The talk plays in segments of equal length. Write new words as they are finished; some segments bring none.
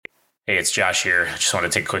Hey, it's Josh here. I just want to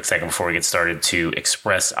take a quick second before we get started to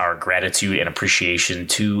express our gratitude and appreciation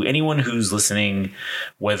to anyone who's listening,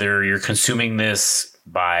 whether you're consuming this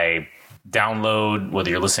by download, whether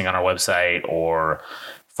you're listening on our website or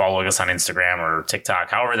following us on Instagram or TikTok,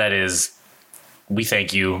 however that is. We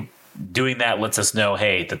thank you. Doing that lets us know,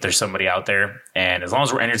 hey, that there's somebody out there. And as long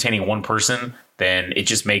as we're entertaining one person, then it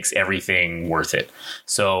just makes everything worth it.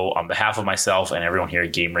 So on behalf of myself and everyone here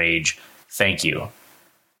at Game Rage, thank you.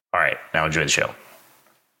 All right, now enjoy the show.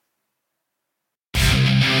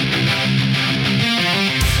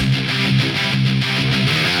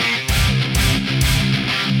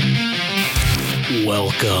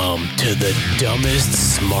 Welcome to the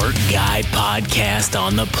dumbest smart guy podcast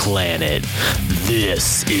on the planet.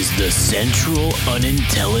 This is the Central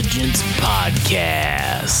Unintelligence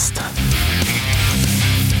Podcast.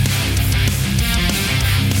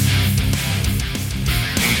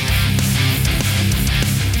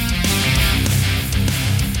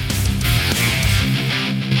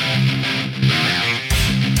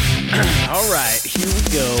 All right, here we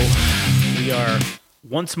go. We are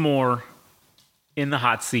once more in the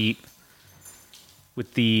hot seat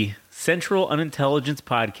with the Central Unintelligence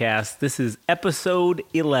Podcast. This is episode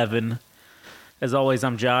 11. As always,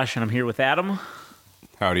 I'm Josh, and I'm here with Adam.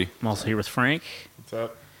 Howdy. I'm also here with Frank. What's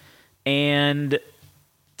up? And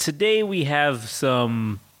today we have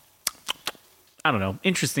some,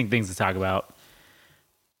 interesting things to talk about.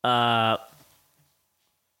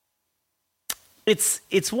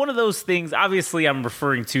 It's one of those things. Obviously, I'm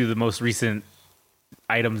referring to the most recent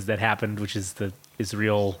items that happened, which is the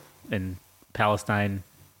Israel and Palestine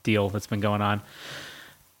deal that's been going on.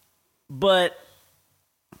 But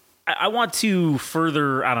I want to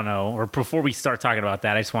further, or before we start talking about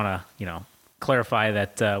that, I just want to, clarify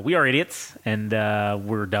that we are idiots and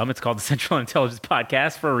we're dumb. It's called the Central Intelligence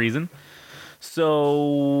Podcast for a reason.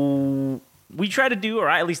 So we try to do, or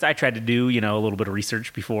at least I tried to do, a little bit of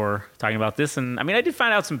research before talking about this. And I mean, I did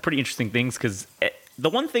find out some pretty interesting things because the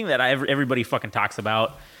one thing that everybody fucking talks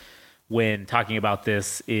about when talking about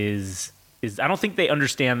this is I don't think they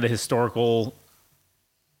understand the historical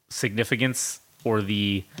significance or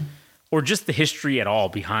just the history at all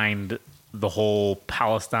behind the whole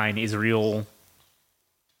Palestine-Israel,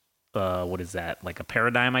 what is that? Like a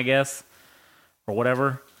paradigm, I guess, or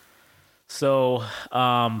whatever. So,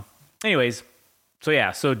 anyways,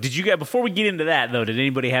 so did you guys, before we get into that though, did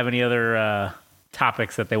anybody have any other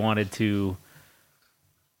topics that they wanted to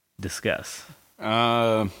discuss?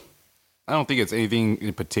 I don't think it's anything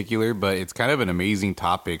in particular, but it's kind of an amazing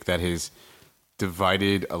topic that has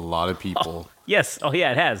divided a lot of people. Yes. Oh,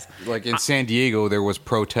 yeah, it has. Like in San Diego, there was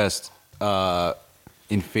protest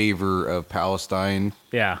in favor of Palestine,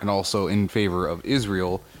 and also in favor of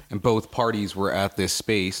Israel, and both parties were at this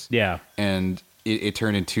space. Yeah, and it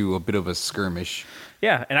turned into a bit of a skirmish.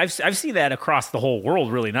 Yeah, and I've seen that across the whole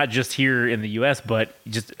world, really, not just here in the U.S., but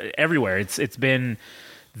just everywhere. It's been,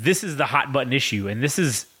 this is the hot button issue, and this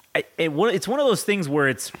is it's one of those things where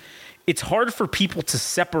it's hard for people to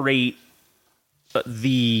separate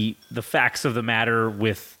the facts of the matter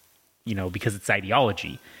with, because it's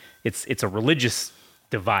ideology. It's a religious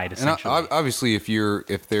divide, essentially. And obviously, if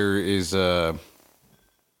there is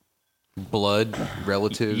blood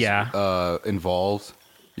relatives involved,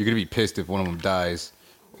 you're gonna be pissed if one of them dies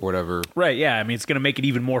or whatever. Right, yeah. I mean, it's gonna make it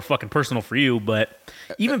even more fucking personal for you, but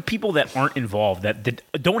even people that aren't involved, that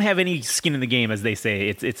don't have any skin in the game, as they say,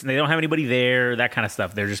 it's they don't have anybody there, that kind of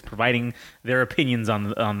stuff. They're just providing their opinions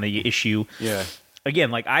on the issue. Yeah.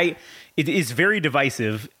 Again, it is very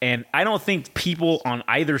divisive, and I don't think people on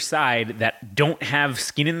either side that don't have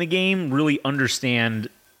skin in the game really understand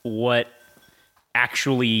how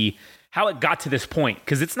it got to this point.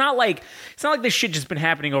 Because it's not like this shit just been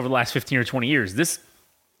happening over the last 15 or 20 years. It's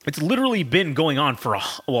literally been going on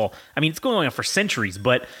it's going on for centuries,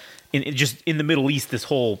 but in the Middle East, this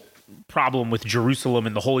whole problem with Jerusalem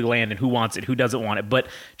and the Holy Land and who wants it, who doesn't want it, but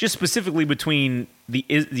just specifically between the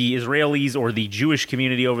Israelis or the Jewish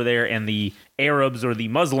community over there and the Arabs or the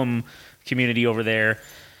Muslim community over there,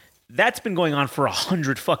 that's been going on for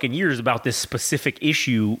 100 fucking years about this specific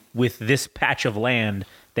issue with this patch of land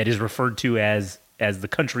that is referred to as the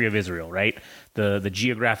country of Israel, right? The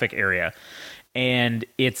geographic area. And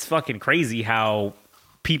it's fucking crazy how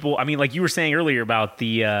people, I mean, like you were saying earlier about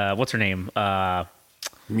the, what's her name?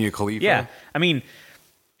 Mia Khalifa? Yeah. I mean,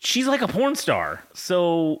 she's like a porn star.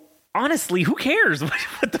 So honestly, who cares what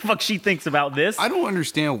the fuck she thinks about this? I don't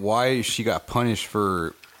understand why she got punished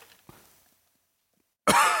for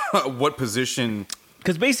what position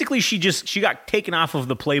Because basically she got taken off of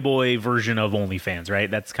the Playboy version of OnlyFans, right?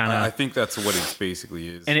 That's kind of... I think that's what it basically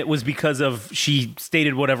is. And it was because of she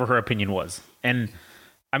stated whatever her opinion was. And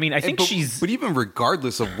I mean, I think she's... But even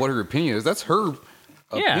regardless of what her opinion is, that's her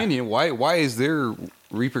opinion. Why is there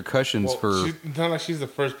repercussions for... It's not like she's the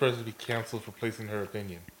first person to be canceled for placing her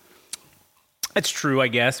opinion. That's true, I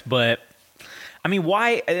guess, but... I mean,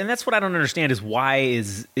 why... And that's what I don't understand is why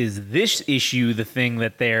is this issue the thing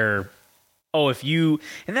that they're... Oh, if you...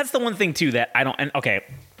 And that's the one thing, too, that I don't... And okay,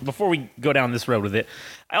 before we go down this road with it,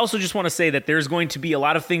 I also just want to say that there's going to be a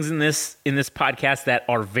lot of things in this podcast that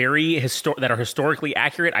are that are historically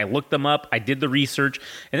accurate. I looked them up. I did the research.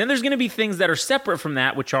 And then there's going to be things that are separate from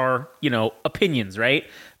that, which are, opinions, right?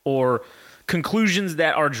 Or conclusions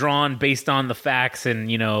that are drawn based on the facts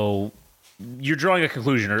and, you're drawing a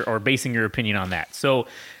conclusion or basing your opinion on that. So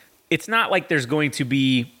it's not like there's going to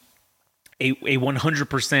be a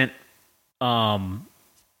 100%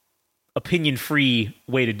 opinion-free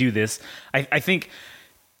way to do this. I think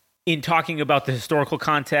in talking about the historical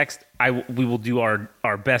context, we will do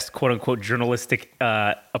our best quote-unquote journalistic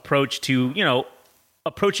approach to,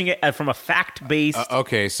 approaching it from a fact-based...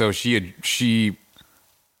 okay, so she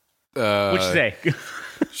what'd you say?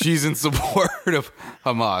 She's in support of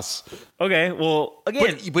Hamas. Okay, well,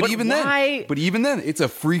 again, but even then, it's a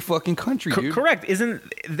free fucking country, dude. Correct.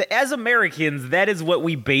 As Americans, that is what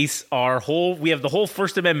we base we have the whole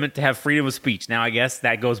First Amendment to have freedom of speech. Now, I guess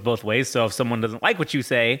that goes both ways. So if someone doesn't like what you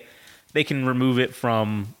say, they can remove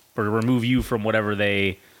you from whatever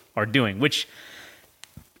they are doing, which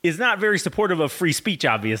is not very supportive of free speech.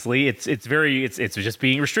 Obviously, it's just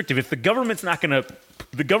being restrictive. If the government's not going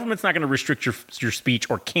to restrict your speech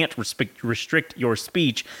or can't restrict your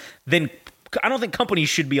speech, then I don't think companies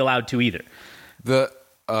should be allowed to either.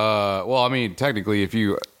 Well, I mean, technically,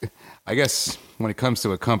 I guess when it comes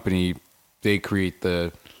to a company, they create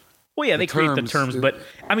the... Well, yeah, they create the terms, but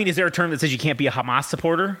I mean, is there a term that says you can't be a Hamas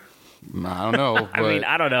supporter? I don't know. But,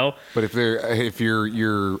 I don't know. But if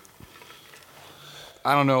you're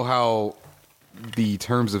I don't know how the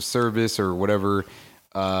terms of service or whatever,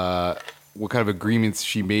 what kind of agreements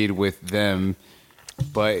she made with them,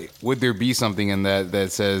 but would there be something in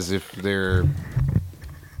that says if their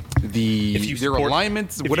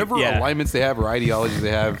alignments, alignments they have or ideologies they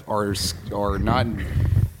have are not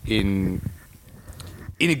in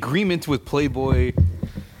agreement with Playboy?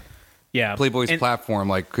 Yeah, Playboy's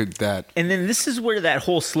platform, could that... And then this is where that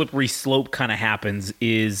whole slippery slope kind of happens,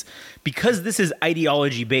 is because this is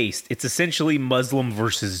ideology-based, it's essentially Muslim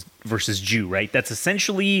versus Jew, right? That's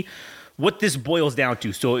essentially what this boils down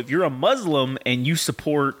to. So if you're a Muslim and you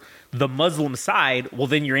support the Muslim side, well,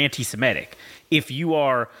 then you're anti-Semitic. If you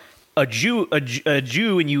are a Jew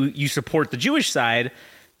and you support the Jewish side,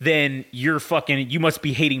 then you must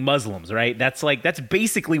be hating Muslims, right? That's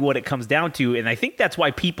basically what it comes down to. And I think that's why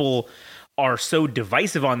people are so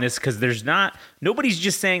divisive on this, because nobody's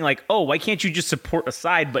just saying oh, why can't you just support a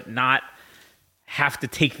side but not have to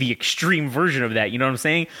take the extreme version of that? You know what I'm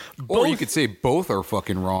saying? Or you could say both are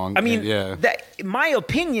fucking wrong. I mean, my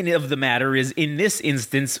opinion of the matter is, in this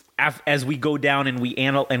instance, as we go down and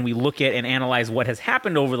we look at and analyze what has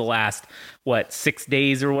happened over the last 6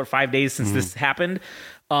 days or 5 days since this happened,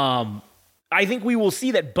 I think we will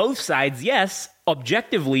see that both sides, yes,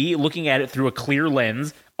 objectively looking at it through a clear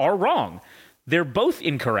lens, are wrong. They're both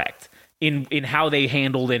incorrect in how they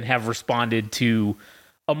handled and have responded to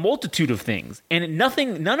a multitude of things. And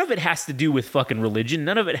none of it has to do with fucking religion.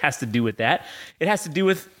 None of it has to do with that. It has to do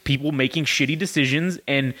with people making shitty decisions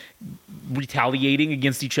and retaliating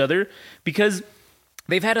against each other because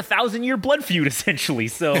they've had 1,000-year blood feud, essentially.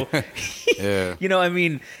 So, yeah. I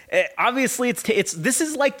mean, obviously, this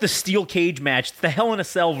is like the steel cage match, the Hell in a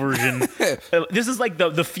Cell version. This is like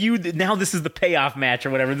the feud. Now this is the payoff match or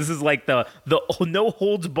whatever. This is like the no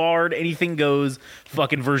holds barred, anything goes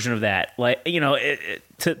fucking version of that.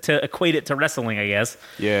 To equate it to wrestling, I guess.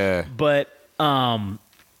 Yeah. But I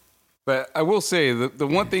will say the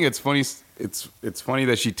one thing that's funny. It's funny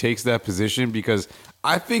that she takes that position because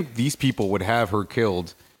I think these people would have her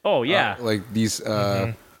killed. Oh yeah, these.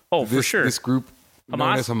 For sure. This group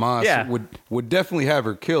known as Hamas would definitely have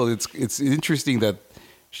her killed. It's interesting that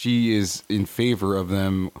she is in favor of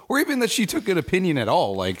them, or even that she took an opinion at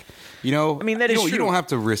all. I mean, that is true. You don't have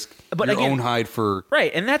to risk your own hide for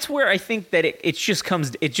right, and that's where I think that it just comes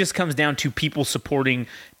down to people supporting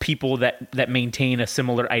people that maintain a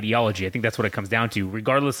similar ideology. I think that's what it comes down to,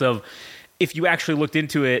 regardless of if you actually looked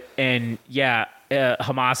into it. And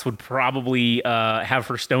Hamas would probably have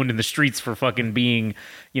her stoned in the streets for fucking being,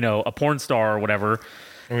 a porn star or whatever.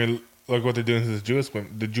 I mean, look what they're doing to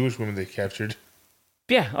the Jewish women they captured.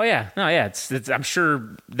 Yeah. Oh, yeah. No, yeah. It's. I'm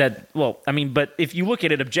sure that. Well, I mean, but if you look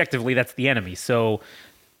at it objectively, that's the enemy. So,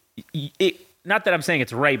 not that I'm saying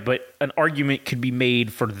it's right, but an argument could be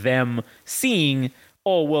made for them seeing,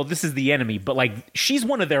 oh, well, this is the enemy, but like she's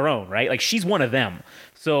one of their own, right? Like she's one of them.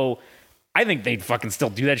 So I think they'd fucking still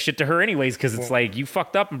do that shit to her anyways, because it's like you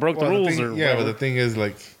fucked up and broke the rules. But the thing is,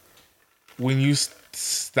 like, when you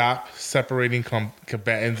stop separating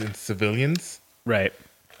combatants and civilians, right?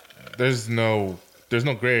 There's no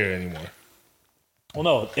gray area anymore. Well,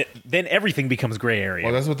 no, then everything becomes gray area.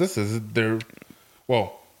 Well, that's what this is.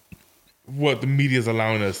 What the media is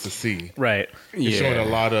allowing us to see. Right. It's showing a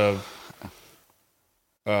lot of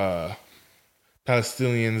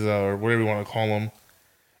Palestinians, or whatever you want to call them,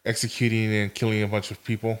 executing and killing a bunch of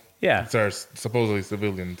people. Yeah. It's our supposedly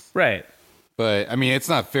civilians. Right. But, I mean, it's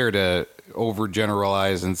not fair to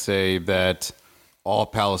overgeneralize and say that all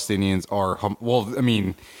Palestinians are... well, I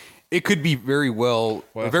mean, it could be very well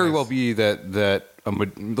be that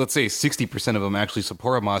let's say 60% of them actually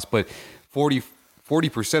support Hamas, but 40%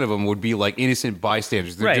 of them would be like innocent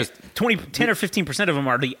bystanders. They're just 10 or 15% of them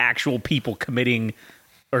are the actual people committing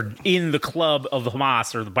or in the club of the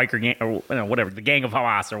Hamas or the biker gang or whatever, the gang of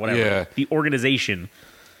Hamas or whatever, the organization.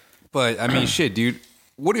 But I mean, shit, dude.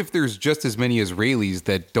 What if there's just as many Israelis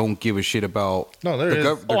that don't give a shit about? No, there is.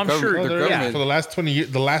 I'm sure. For the last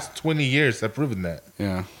 20 years, have proven that.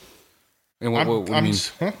 Yeah. And what mean?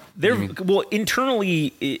 Well,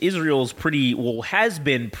 internally, Israel's has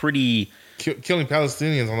been pretty killing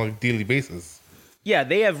Palestinians on a daily basis. Yeah,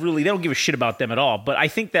 they don't give a shit about them at all. But I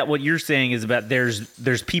think that what you're saying is about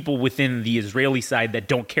there's people within the Israeli side that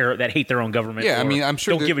don't care, that hate their own government. Yeah, I mean, I'm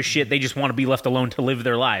sure don't give a shit. They just want to be left alone to live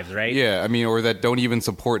their lives, right? Yeah, I mean, or that don't even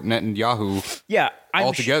support Netanyahu. Yeah,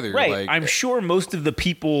 altogether, right? I'm sure most of the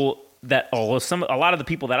people a lot of the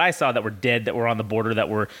people that I saw that were dead, that were on the border, that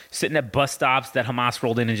were sitting at bus stops that Hamas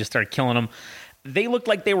rolled in and just started killing them. They looked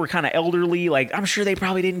like they were kind of elderly. Like, I'm sure they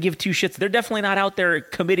probably didn't give two shits. They're definitely not out there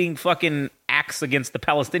committing fucking acts against the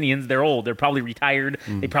Palestinians. They're old. They're probably retired.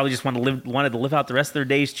 They probably just wanted to live out the rest of their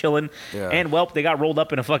days chilling. Yeah. And they got rolled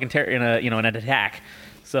up in a fucking in an attack.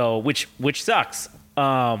 So which sucks.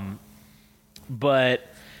 But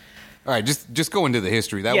all right, just go into the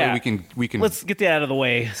history. That way we can let's get that out of the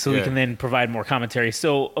way so we can then provide more commentary.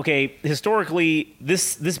 So, okay, historically,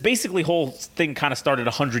 this basically whole thing kind of started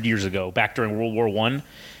 100 years ago, back during World War I.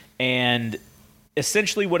 And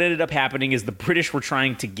essentially what ended up happening is the British were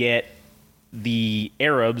trying to get the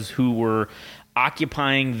Arabs who were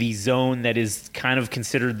occupying the zone that is kind of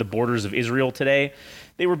considered the borders of Israel today.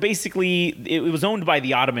 They were basically, it was owned by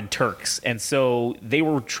the Ottoman Turks. And so they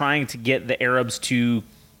were trying to get the Arabs to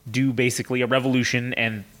do basically a revolution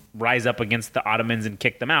and rise up against the Ottomans and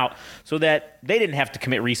kick them out so that they didn't have to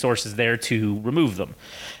commit resources there to remove them.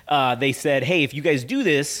 They said, hey, if you guys do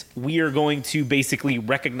this, we are going to basically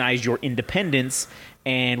recognize your independence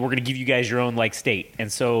and we're going to give you guys your own state.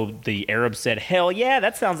 And so the Arabs said, hell yeah,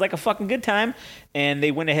 that sounds like a fucking good time. And they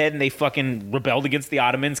went ahead and they fucking rebelled against the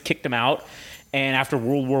Ottomans, kicked them out. And after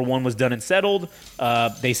World War I was done and settled,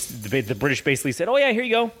 the British basically said, "Oh yeah, here you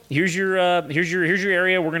go. Here's your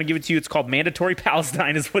area. We're going to give it to you. It's called Mandatory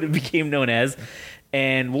Palestine, is what it became known as,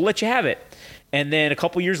 and we'll let you have it." And then a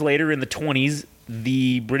couple years later, in the 1920s,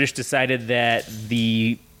 the British decided that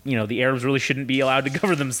the Arabs really shouldn't be allowed to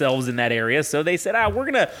govern themselves in that area, so they said, we're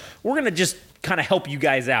gonna just kind of help you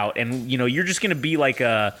guys out, and you're just gonna be like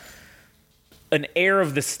an heir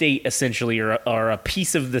of the state, essentially, or a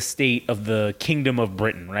piece of the state of the Kingdom of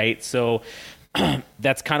Britain, right? So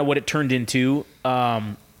that's kind of what it turned into.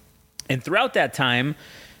 And throughout that time,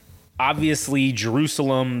 obviously,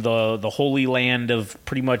 Jerusalem, the holy land of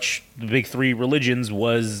pretty much the big three religions,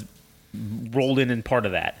 was rolled in part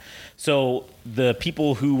of that. So the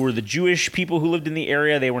people who were the Jewish people who lived in the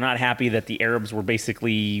area, they were not happy that the Arabs were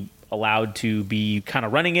basically allowed to be kind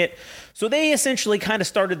of running it. So they essentially kind of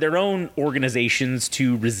started their own organizations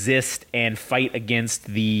to resist and fight against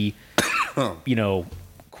the,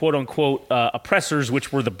 quote unquote, oppressors,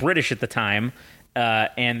 which were the British at the time,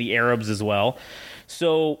 and the Arabs as well.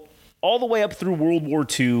 So all the way up through World War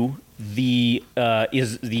II, the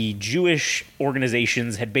Jewish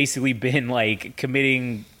organizations had basically been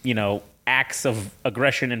committing, acts of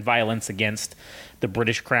aggression and violence against the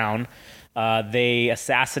British Crown. They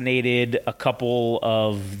assassinated a couple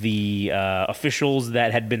of the officials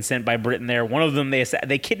that had been sent by Britain there. One of them,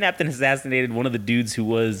 they kidnapped and assassinated one of the dudes who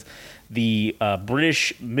was the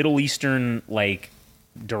British Middle Eastern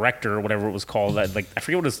director or whatever it was called. Like, I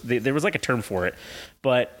forget what it was. There was like a term for it,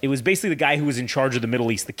 but it was basically the guy who was in charge of the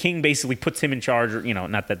Middle East. The king basically puts him in charge, or,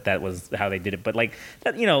 not that was how they did it, but like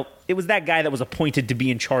that, it was that guy that was appointed to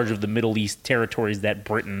be in charge of the Middle East territories that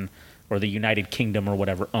Britain or the United Kingdom or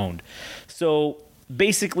whatever owned. So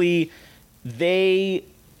basically they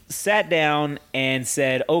sat down and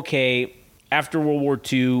said, okay, after World War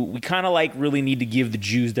II, we kind of like really need to give the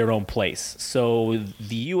Jews their own place. So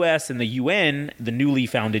the U.S. and the UN, the newly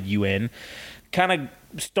founded UN, kind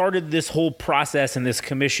of started this whole process and this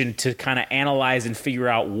commission to kind of analyze and figure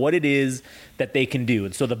out what it is that they can do.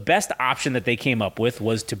 And so the best option that they came up with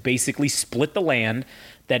was to basically split the land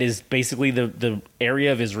that is basically the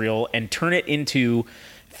area of Israel and turn it into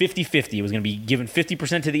 50-50. It was going to be given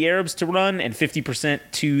 50% to the Arabs to run and 50%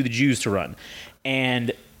 to the Jews to run.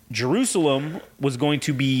 And Jerusalem was going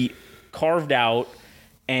to be carved out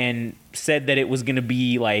and said that it was going to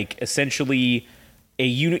be like essentially a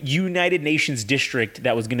United Nations district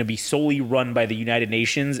that was going to be solely run by the United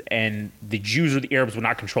Nations, and the Jews or the Arabs would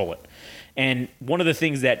not control it. And one of the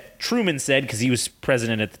things that Truman said, because he was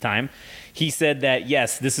president at the time, he said that,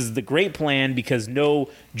 yes, this is the great plan because no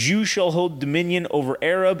Jew shall hold dominion over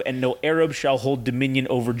Arab and no Arab shall hold dominion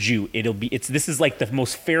over Jew. This is like the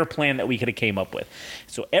most fair plan that we could have came up with.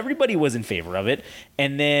 So everybody was in favor of it.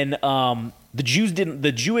 And then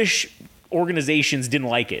the Jewish organizations didn't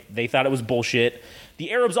like it. They thought it was bullshit.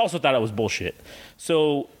 The Arabs also thought it was bullshit.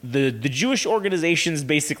 So the Jewish organizations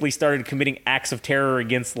basically started committing acts of terror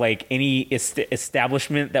against like any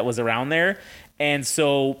establishment that was around there. And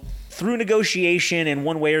so through negotiation and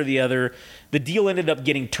one way or the other, the deal ended up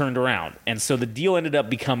getting turned around. And so the deal ended up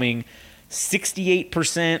becoming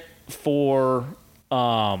 68% for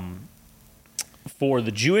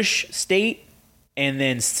the Jewish state, and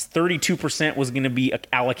then 32% was going to be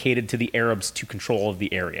allocated to the Arabs to control of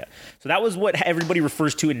the area. So that was what everybody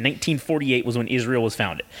refers to in 1948 was when Israel was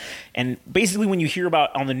founded. And basically when you hear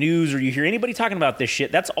about on the news or you hear anybody talking about this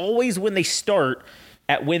shit, that's always when they start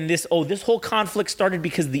at when this whole conflict started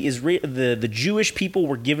because the Jewish people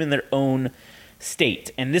were given their own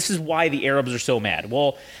state. And this is why the Arabs are so mad.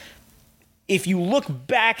 Well, if you look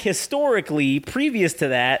back historically, previous to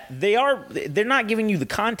that, they're not giving you the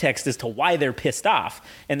context as to why they're pissed off.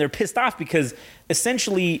 And they're pissed off because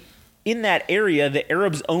essentially in that area, the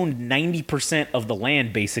Arabs owned 90% of the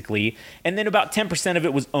land, basically, and then about 10% of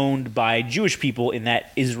it was owned by Jewish people in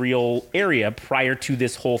that Israel area prior to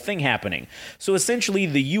this whole thing happening. So essentially,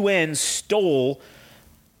 the UN stole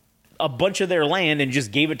a bunch of their land and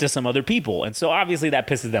just gave it to some other people. And so obviously that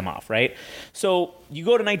pisses them off, right? So you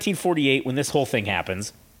go to 1948 when this whole thing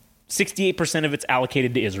happens, 68% of it's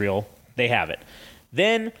allocated to Israel. They have it.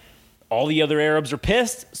 Then all the other Arabs are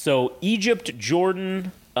pissed. So Egypt,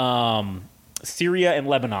 Jordan, Syria, and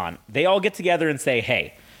Lebanon, they all get together and say,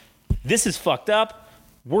 hey, this is fucked up.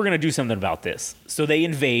 We're going to do something about this. So they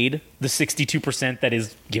invade the 62% that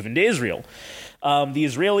is given to Israel.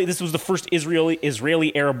 This was the first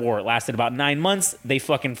Israeli-Arab war. It lasted about 9 months. They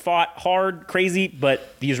fucking fought hard, crazy,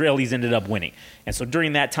 but the Israelis ended up winning. And so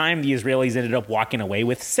during that time, the Israelis ended up walking away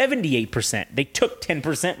with 78%. They took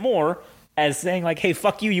 10% more as saying like, hey,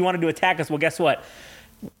 fuck you, you wanted to attack us. Well, guess what?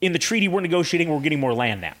 In the treaty we're negotiating, we're getting more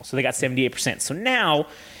land now. So they got 78%. So now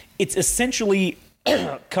it's essentially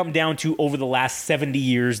come down to over the last 70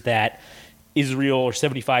 years that Israel, or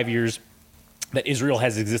 75 years, that Israel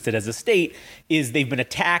has existed as a state, is they've been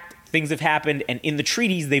attacked, things have happened, and in the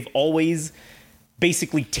treaties, they've always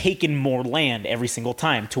basically taken more land every single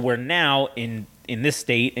time, to where now in this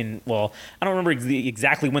state, I don't remember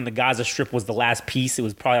exactly when the Gaza Strip was the last piece. It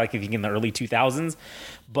was probably like I think in the early 2000s,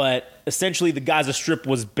 but essentially the Gaza Strip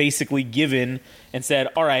was basically given and said,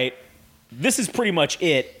 all right, this is pretty much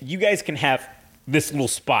it. You guys can have this little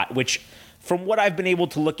spot, which from what I've been able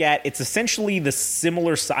to look at, it's essentially the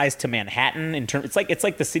similar size to Manhattan in terms. It's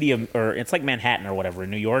like the city of, or it's like Manhattan or whatever in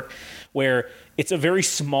New York, where it's a very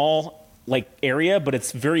small like area, but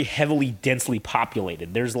it's very heavily densely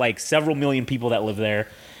populated. There's like several million people that live there,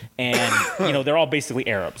 and they're all basically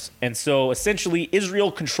Arabs. And so essentially,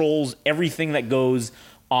 Israel controls everything that goes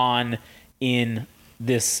on in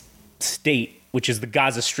this state, which is the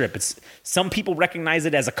Gaza Strip. Some people recognize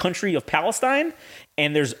it as a country of Palestine,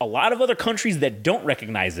 and there's a lot of other countries that don't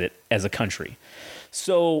recognize it as a country.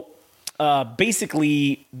 So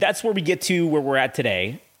basically, that's where we get to where we're at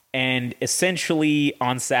today. And essentially,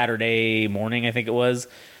 on Saturday morning, I think it was,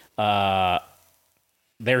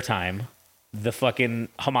 their time, the fucking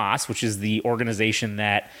Hamas, which is the organization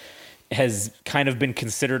that has kind of been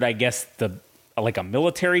considered, I guess, like a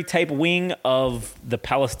military type wing of the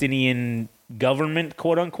Palestinian government,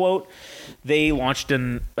 quote unquote, they launched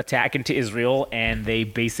an attack into Israel, and they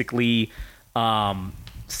basically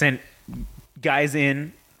sent guys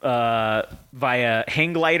in via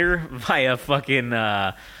hang glider, via fucking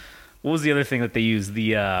what was the other thing that they used?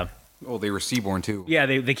 They were seaborne too. Yeah,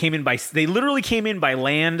 they came in they literally came in by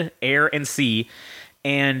land, air, and sea,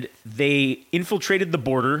 and they infiltrated the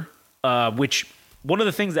border. Which one of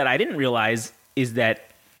the things that I didn't realize is that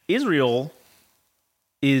Israel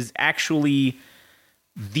is actually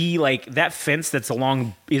that fence that's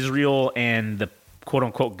along Israel and the quote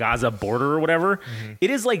unquote Gaza border or whatever. Mm-hmm. It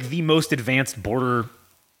is like the most advanced border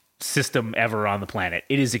system ever on the planet.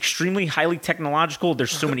 It is extremely highly technological.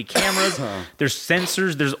 There's so many cameras, there's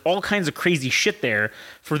sensors, there's all kinds of crazy shit there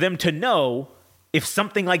for them to know if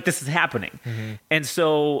something like this is happening. Mm-hmm. And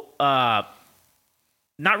so,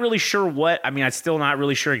 not really sure I'm still not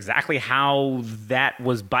really sure exactly how that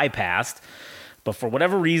was bypassed, but for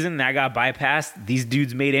whatever reason that got bypassed. These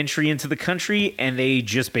dudes made entry into the country, and they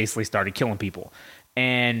just basically started killing people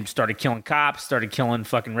and started killing cops, started killing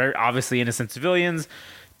fucking obviously innocent civilians,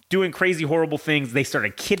 doing crazy, horrible things. They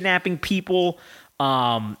started kidnapping people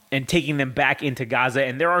and taking them back into Gaza.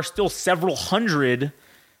 And there are still several hundred,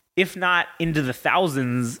 if not into the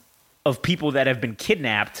thousands, of people that have been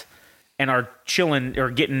kidnapped and are chilling,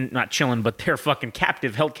 or not chilling, but they're fucking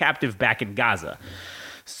held captive back in Gaza.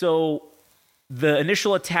 So the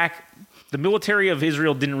initial attack, the military of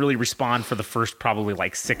Israel didn't really respond for the first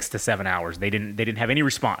probably 6 to 7 hours. They didn't have any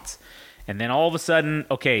response. And then all of a sudden,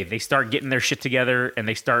 okay, they start getting their shit together, and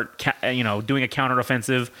they start doing a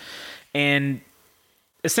counteroffensive. And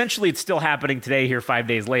essentially it's still happening today here 5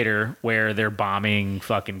 days later, where they're bombing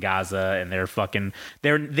fucking Gaza, and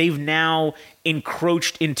they've now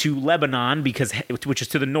encroached into Lebanon, which is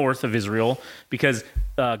to the north of Israel, because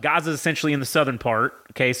Gaza is essentially in the southern part.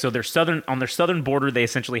 Okay, so on their southern border, they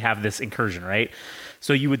essentially have this incursion, right?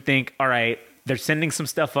 So you would think, all right, they're sending some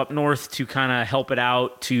stuff up north to kind of help it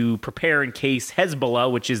out, to prepare in case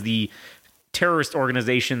Hezbollah, which is the terrorist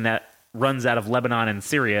organization that runs out of Lebanon and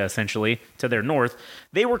Syria, essentially, to their north.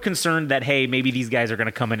 They were concerned that, hey, maybe these guys are going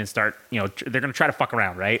to come in and start, they're going to try to fuck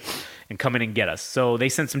around, right? And come in and get us. So they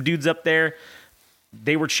sent some dudes up there.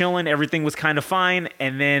 They were chilling. Everything was kind of fine.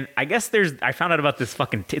 And then I guess I found out about this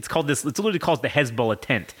fucking, it's literally called the Hezbollah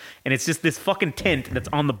tent. And it's just this fucking tent that's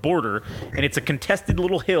on the border. And it's a contested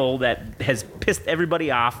little hill that has pissed everybody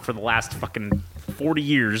off for the last fucking 40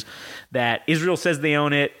 years, that Israel says they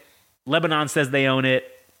own it. Lebanon says they own it.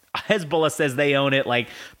 Hezbollah says they own it.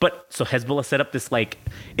 So Hezbollah set up this,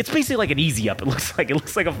 it's basically like an easy up. It looks like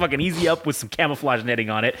a fucking easy up with some camouflage netting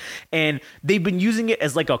on it, and they've been using it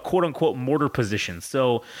as a quote unquote mortar position.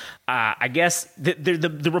 So I guess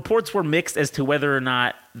the reports were mixed as to whether or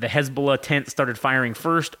not the Hezbollah tent started firing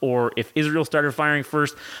first, or if Israel started firing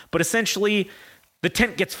first. But essentially, the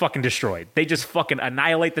tent gets fucking destroyed. They just fucking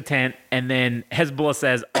annihilate the tent, and then Hezbollah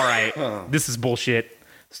says, "All right, this is bullshit."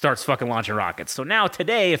 Starts fucking launching rockets. So now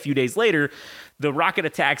today, a few days later, the rocket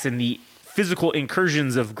attacks and the physical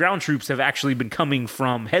incursions of ground troops have actually been coming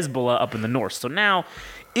from Hezbollah up in the north. So now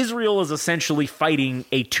Israel is essentially fighting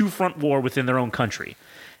a two-front war within their own country.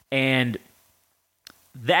 And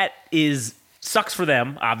that sucks for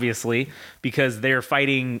them, obviously, because they're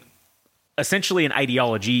fighting essentially an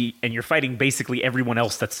ideology, and you're fighting basically everyone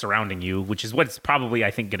else that's surrounding you, which is what it's probably,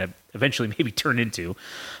 I think, going to eventually maybe turn into.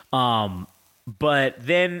 But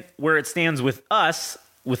then where it stands with us,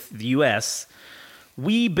 with the U.S.,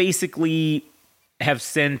 we basically have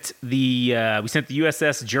sent the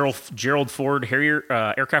USS Gerald Ford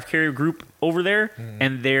aircraft carrier group over there,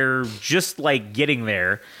 and they're just getting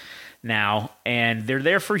there now, and they're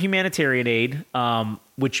there for humanitarian aid,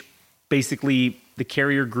 which basically the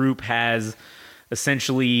carrier group has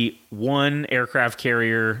essentially one aircraft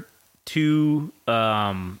carrier, two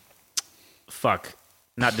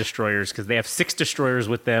not destroyers, because they have 6 destroyers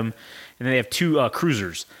with them, and then they have 2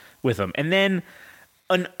 cruisers with them, and then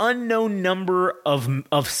an unknown number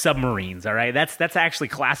of submarines. All right, that's actually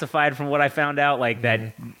classified from what I found out, that,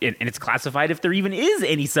 and it's classified if there even is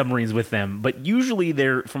any submarines with them. But usually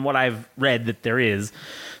there, from what I've read, that there is.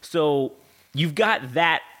 So you've got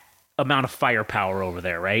that amount of firepower over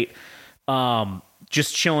there, right?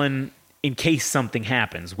 Just chilling in case something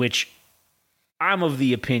happens, which I'm of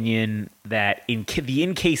the opinion that in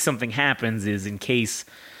case something happens is in case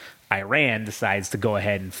Iran decides to go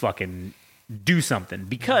ahead and fucking do something.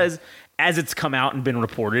 Because as it's come out and been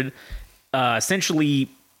reported, essentially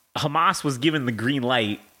Hamas was given the green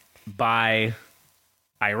light by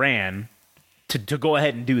Iran to go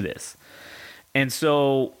ahead and do this. And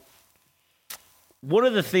so one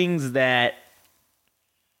of the things that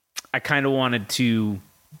I kind of wanted to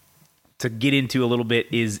to get into a little bit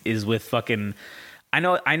is with fucking. I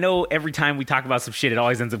know. Every time we talk about some shit, it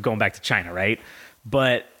always ends up going back to China, right?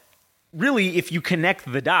 But really, if you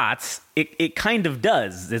connect the dots, it kind of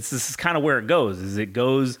does. This is kind of where it goes. Is it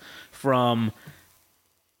goes from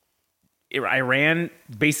Iran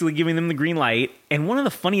basically giving them the green light. And one of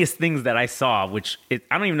the funniest things that I saw, I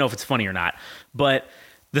don't even know if it's funny or not, but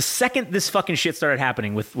the second this fucking shit started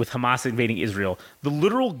happening with Hamas invading Israel, the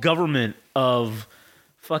literal government of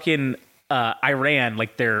fucking Iran,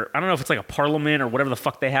 like I don't know if it's like a parliament or whatever the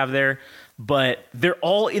fuck they have there, but they're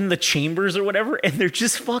all in the chambers or whatever, and they're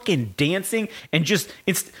just fucking dancing and just,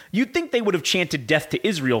 you'd think they would have chanted death to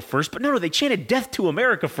Israel first, but no, they chanted death to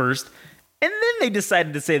America first. And then they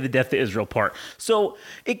decided to say the death to Israel part. So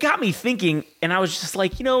it got me thinking, and I was just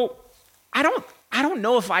like, I don't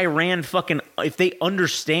know if Iran if they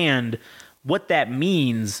understand what that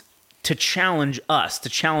means to challenge us, to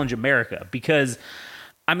challenge America. Because,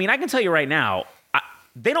 I mean, I can tell you right now,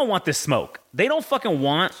 they don't want this smoke. They don't fucking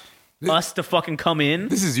want us to fucking come in.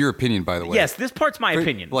 This is your opinion, by the way. Yes, this part's my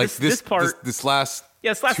opinion. Like this part, this last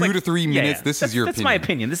 2 to 3 minutes. This is your opinion. That's my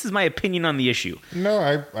opinion. This is my opinion on the issue. No,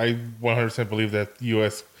 I 100% believe that the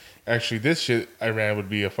U.S. actually this shit Iran would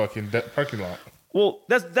be a fucking parking lot. Well,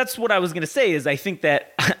 that's what I was gonna say. Is I think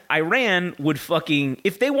that Iran would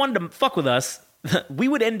if they wanted to fuck with us, we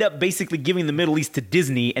would end up basically giving the Middle East to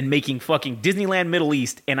Disney and making fucking Disneyland Middle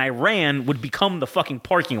East, and Iran would become the fucking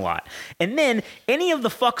parking lot. And then any of the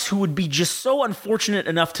fucks who would be just so unfortunate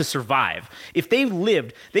enough to survive, if they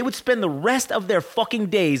lived, they would spend the rest of their fucking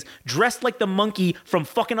days dressed like the monkey from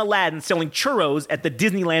fucking Aladdin selling churros at the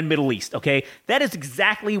Disneyland Middle East, okay? That is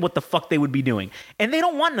exactly what the fuck they would be doing. And they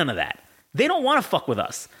don't want none of that. They don't want to fuck with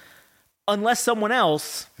us unless someone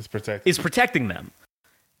else is protecting them.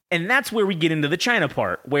 And that's where we get into the China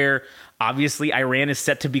part, where obviously Iran is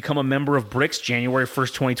set to become a member of BRICS January 1st,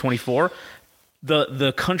 2024.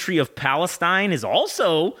 The country of Palestine is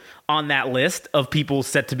also on that list of people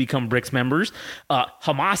set to become BRICS members.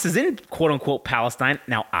 Hamas is in quote-unquote Palestine.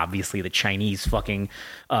 Now, obviously, the Chinese fucking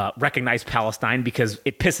recognize Palestine because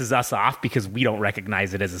it pisses us off because we don't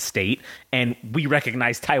recognize it as a state. And we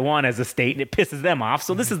recognize Taiwan as a state, and it pisses them off.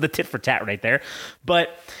 So this is the tit for tat right there.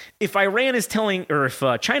 But if China is telling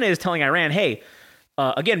Iran, hey,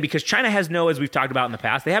 again, because China has as we've talked about in the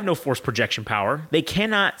past, they have no force projection power. They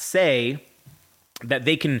cannot say that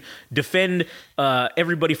they can defend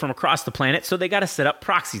everybody from across the planet. So they got to set up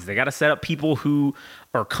proxies. They got to set up people who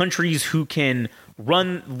are countries who can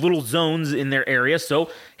run little zones in their area.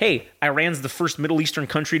 So, hey, Iran's the first Middle Eastern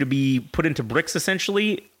country to be put into BRICS,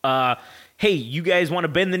 essentially. Hey, you guys want to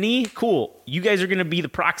bend the knee? Cool. You guys are going to be the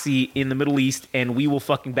proxy in the Middle East, and we will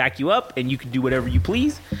fucking back you up, and you can do whatever you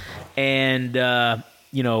please. And,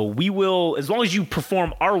 we will, as long as you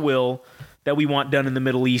perform our will that we want done in the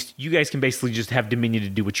Middle East, you guys can basically just have dominion to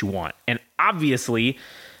do what you want. And obviously,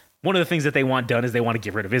 one of the things that they want done is they want to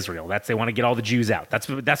get rid of Israel. They want to get all the Jews out. That's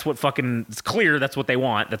what fucking, it's clear that's what they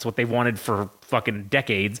want. That's what they've wanted for fucking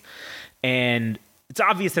decades. And it's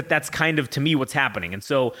obvious that that's kind of, to me, what's happening. And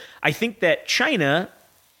so I think that China,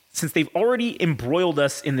 since they've already embroiled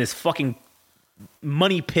us in this fucking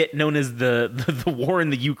money pit known as the war in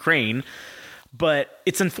the Ukraine, but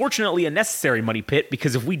it's unfortunately a necessary money pit,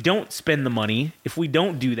 because if we don't spend the money, if we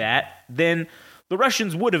don't do that, then the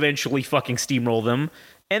Russians would eventually fucking steamroll them.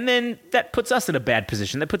 And then that puts us in a bad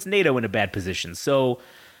position. That puts NATO in a bad position. So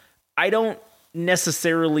I don't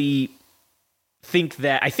necessarily think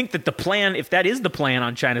that, I think that the plan, if that is the plan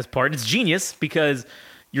on China's part, it's genius, because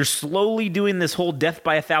you're slowly doing this whole death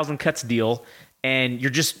by 1,000 cuts deal, and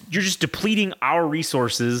you're just depleting our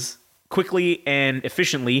resources quickly and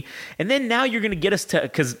efficiently. And then now you're going to get us to,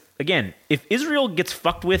 because again, if Israel gets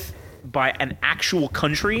fucked with by an actual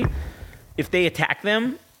country, if they attack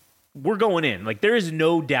them, we're going in. Like, there is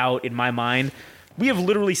no doubt in my mind. We have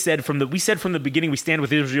literally said from the beginning, we stand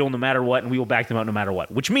with Israel no matter what, and we will back them out no matter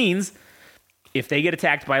what, which means if they get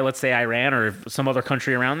attacked by, let's say, Iran or some other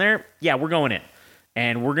country around there, yeah, we're going in.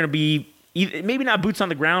 And we're going to be, maybe not boots on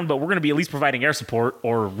the ground, but we're going to be at least providing air support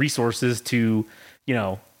or resources to,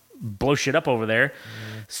 blow shit up over there.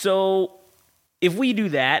 So if we do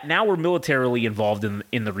that, now we're militarily involved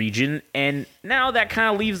in the region, and now that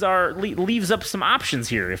kind of leaves up some options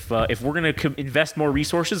here. If we're going to invest more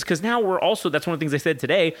resources, because now we're also, that's one of the things I said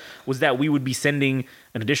today, was that we would be sending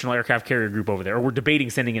an additional aircraft carrier group over there, or we're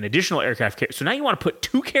debating sending an additional aircraft carrier. So now you want to put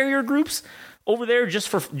 2 carrier groups over there just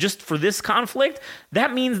for this conflict?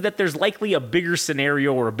 That means that there's likely a bigger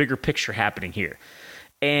scenario or a bigger picture happening here.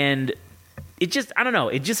 And it just, I don't know,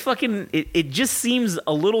 it just fucking, it just seems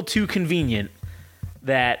a little too convenient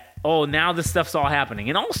that oh, now this stuff's all happening.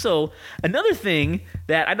 And also, another thing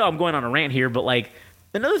that, I know I'm going on a rant here, but like,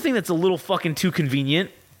 another thing that's a little fucking too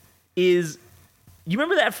convenient is, you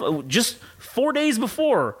remember that just 4 days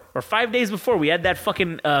before, or 5 days before, we had that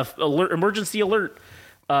fucking emergency alert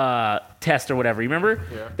test or whatever, you remember?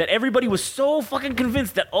 Yeah. That everybody was so fucking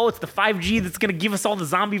convinced that, oh, it's the 5G that's going to give us all the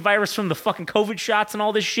zombie virus from the fucking COVID shots and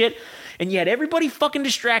all this shit. And you had everybody fucking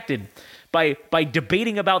distracted by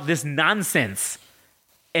debating about this nonsense.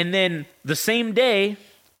 And then the same day,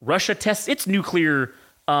 Russia tests its nuclear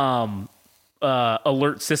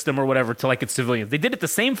alert system or whatever to like its civilians. They did it the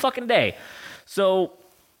same fucking day. So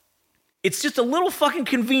it's just a little fucking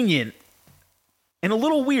convenient and a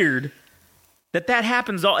little weird that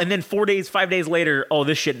happens all, and then 4 days, 5 days later, oh,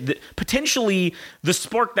 this shit, potentially the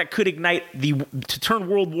spark that could ignite to turn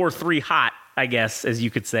World War III hot, I guess, as you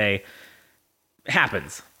could say,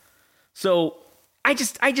 happens. So I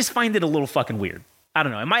just find it a little fucking weird. I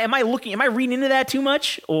don't know. Am I reading into that too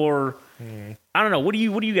much, or I don't know. What do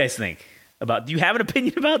you guys think about? Do you have an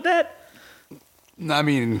opinion about that? I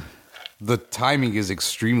mean, the timing is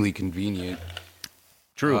extremely convenient.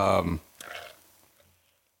 True.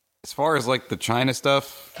 As far as like the China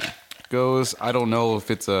stuff goes, I don't know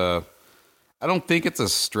if I don't think it's a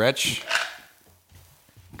stretch,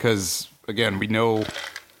 because again, we know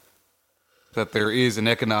that there is an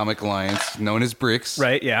economic alliance known as BRICS.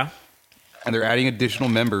 Right, yeah. And they're adding additional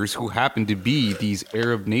members who happen to be these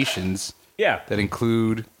Arab nations. Yeah. That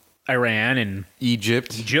include Iran and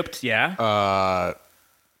Egypt, yeah.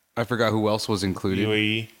 I forgot who else was included.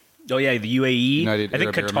 UAE. Oh yeah, the UAE. I think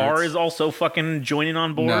Arab Qatar Emirates is also fucking joining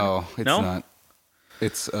on board. No, it's not.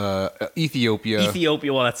 It's Ethiopia.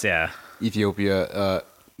 Well, that's Ethiopia.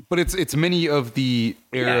 But it's many of the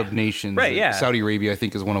Arab nations. Right, yeah. Saudi Arabia, I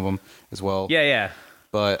think, is one of them as well. Yeah.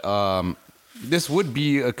 But this would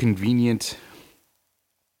be a convenient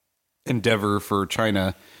endeavor for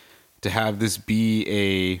China to have this be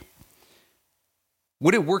a...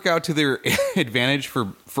 Would it work out to their advantage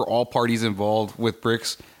for all parties involved with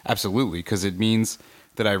BRICS? Absolutely, because it means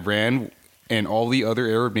that Iran and all the other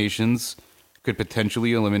Arab nations could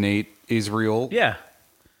potentially eliminate Israel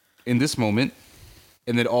in this moment.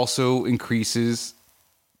 And that also increases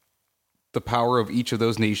the power of each of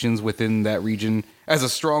those nations within that region as a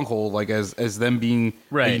stronghold, like as them being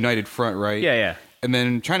a united front, right? Yeah. And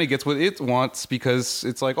then China gets what it wants because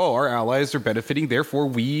it's like, oh, our allies are benefiting, therefore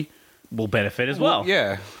we will benefit as well.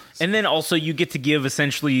 Yeah. And then also you get to give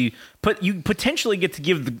essentially, you potentially get to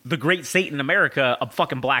give the great Satan America a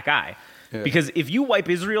fucking black eye. Yeah. Because if you wipe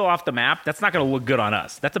Israel off the map, that's not going to look good on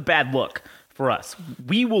us. That's a bad look for us.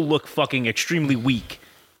 We will look fucking extremely weak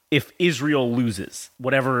if Israel loses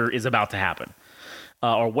whatever is about to happen,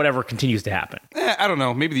 or whatever continues to happen. I don't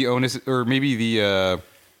know. Maybe the onus, or maybe the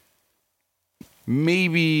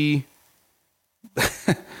maybe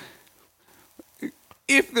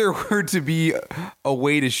if there were to be a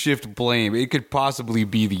way to shift blame, it could possibly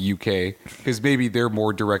be the UK, because maybe they're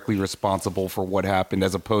more directly responsible for what happened,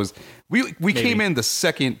 as opposed we came in the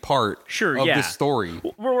second part of this story.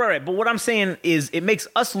 Right, but what I'm saying is it makes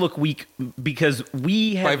us look weak because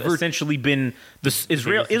we have essentially been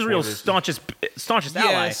Israel's staunchest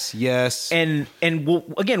ally. Yes. And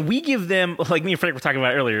again, we give them, like me and Frank were talking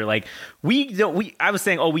about earlier, like I was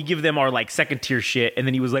saying, oh, we give them our like second tier shit, and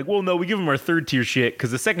then he was like, well, no, we give them our third tier shit,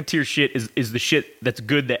 because the second tier shit is the shit that's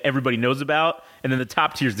good that everybody knows about, and then the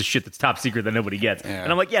top tier is the shit that's top secret that nobody gets. Yeah.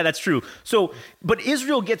 And I'm like, yeah, that's true. So, but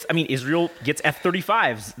Israel gets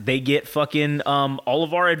F-35s. They get fucking all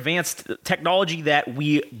of our advanced technology that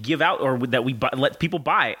we give out, or that we let people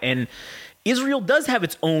buy. And Israel does have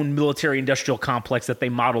its own military-industrial complex that they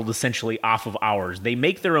modeled essentially off of ours. They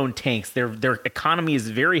make their own tanks. Their economy is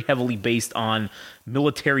very heavily based on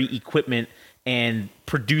military equipment and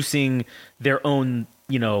producing their own,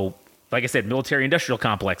 like I said, military-industrial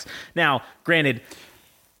complex. Now, granted,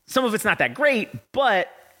 some of it's not that great, but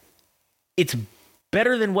it's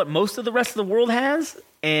better than what most of the rest of the world has.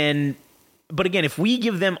 But again, if we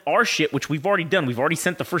give them our shit, which we've already done, we've already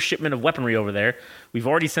sent the first shipment of weaponry over there. We've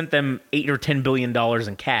already sent them $8 or $10 billion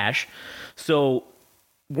in cash. So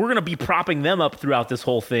we're going to be propping them up throughout this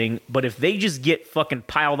whole thing. But if they just get fucking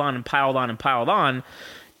piled on,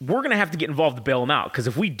 we're going to have to get involved to bail them out. Because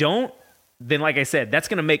if we don't, then like I said, that's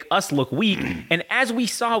going to make us look weak. And as we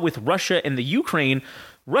saw with Russia and the Ukraine,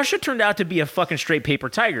 Russia turned out to be a fucking straight paper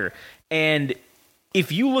tiger. And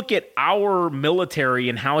if you look at our military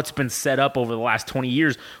and how it's been set up over the last 20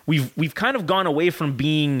 years, we've kind of gone away from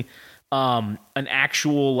being an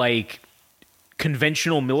actual like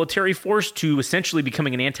conventional military force to essentially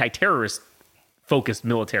becoming an anti-terrorist focused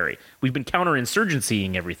military. We've been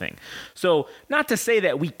counterinsurgencying everything. So not to say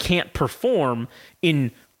that we can't perform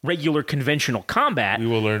in regular conventional combat. We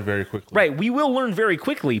will learn very quickly. Right. We will learn very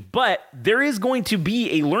quickly, but there is going to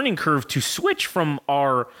be a learning curve to switch from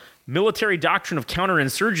our military doctrine of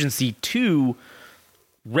counterinsurgency to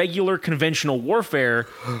regular conventional warfare.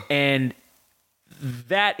 And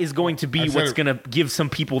that is going to be what's going to give some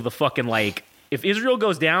people the fucking like, if Israel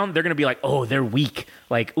goes down, they're going to be like, oh, they're weak.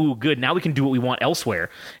 Like, ooh, good. Now we can do what we want elsewhere.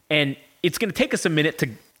 And it's going to take us a minute to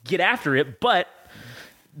get after it, but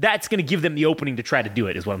that's going to give them the opening to try to do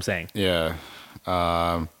it, is what I'm saying. Yeah.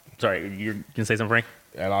 Sorry, you're going to say something, Frank?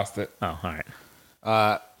 I lost it. Oh, all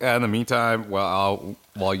right. In the meantime, while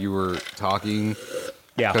you were talking,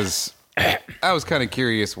 because I was kind of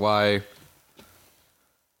curious why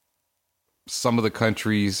some of the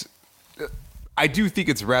countries, I do think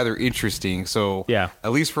it's rather interesting. So,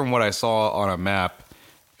 at least from what I saw on a map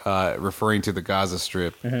referring to the Gaza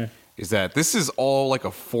Strip, is that this is all like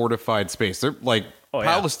a fortified space. They're like,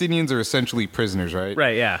 Palestinians are essentially prisoners, right?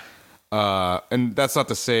 Right, yeah. And that's not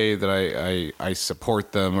to say that I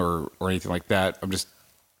support them or anything like that. I'm just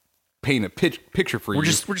painting a picture for you. We're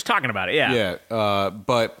just talking about it, yeah. Yeah,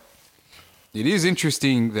 but it is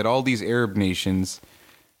interesting that all these Arab nations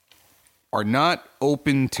are not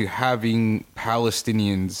open to having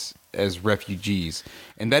Palestinians as refugees.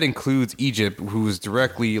 And that includes Egypt, who is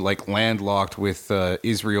directly like landlocked with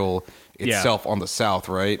Israel itself on the south,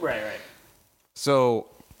 right? Right. So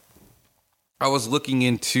I was looking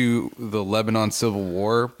into the Lebanon Civil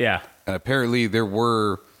War. Yeah. And apparently there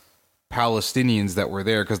were Palestinians that were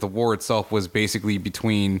there because the war itself was basically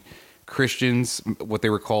between Christians, what they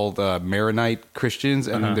were called Maronite Christians,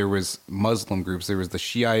 and then there was Muslim groups. There was the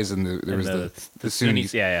Shiites and there was the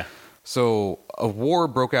Sunnis. Yeah. So a war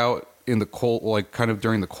broke out in the kind of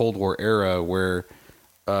during the Cold War era where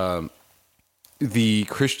the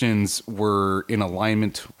Christians were in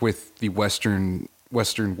alignment with the Western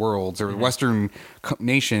worlds or Western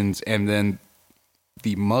nations, and then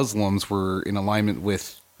the Muslims were in alignment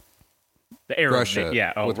with the Arab, Russia.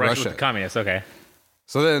 Russia with the communists. Okay.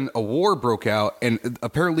 So then a war broke out, and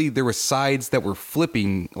apparently there were sides that were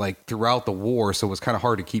flipping like throughout the war, so it was kind of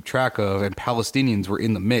hard to keep track of, and Palestinians were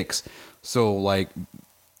in the mix. So like,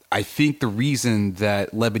 I think the reason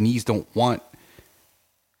that Lebanese don't want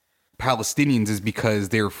Palestinians is because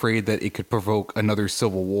they're afraid that it could provoke another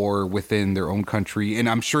civil war within their own country, and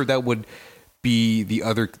I'm sure that would be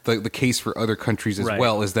the case for other countries as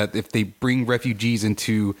well. Is that if they bring refugees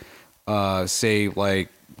into, say, like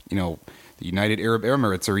the United Arab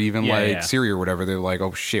Emirates or even Syria or whatever, they're like,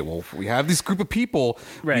 oh shit, well, if we have this group of people,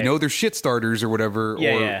 we know they're shit starters or whatever.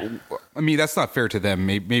 I mean, that's not fair to them.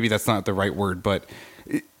 Maybe that's not the right word, but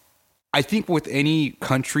I think with any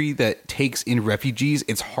country that takes in refugees,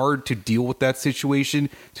 it's hard to deal with that situation,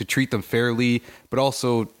 to treat them fairly, but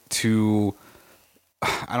also to,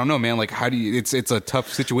 I don't know, man, like how do you, it's a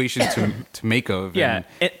tough situation to make of. Yeah.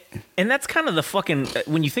 And that's kind of the fucking,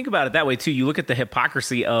 when you think about it that way too, you look at the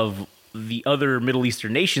hypocrisy of the other Middle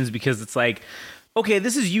Eastern nations, because it's like, okay,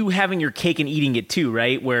 this is you having your cake and eating it too,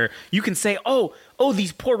 right? Where you can say, oh,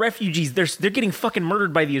 these poor refugees, they're getting fucking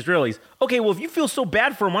murdered by the Israelis. Okay, well, if you feel so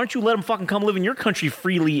bad for them, why don't you let them fucking come live in your country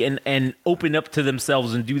freely and open up to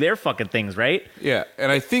themselves and do their fucking things, right? Yeah,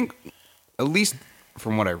 and I think, at least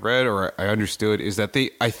from what I read or I understood, is that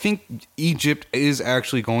I think Egypt is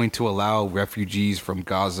actually going to allow refugees from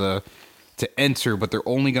Gaza to enter, but they're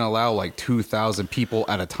only going to allow like 2,000 people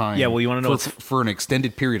at a time. Yeah, well, you want to know for an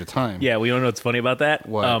extended period of time. Yeah, well, you want to know what's funny about that?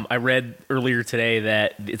 What? I read earlier today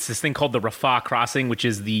that it's this thing called the Rafah crossing, which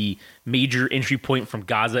is the major entry point from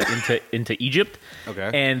Gaza into Egypt. Okay,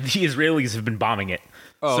 and the Israelis have been bombing it.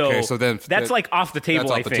 Oh, okay, so then that's like off the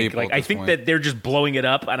table. I think. Like I think that they're just blowing it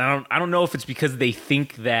up, and I don't know if it's because they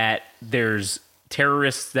think that there's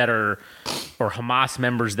terrorists that are, or Hamas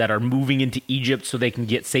members that are moving into Egypt so they can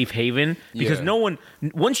get safe haven, because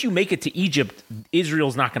once you make it to Egypt,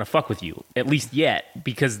 Israel's not going to fuck with you, at least yet,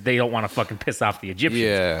 because they don't want to fucking piss off the Egyptians.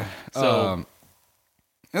 Yeah. So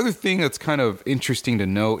another thing that's kind of interesting to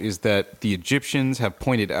note is that the Egyptians have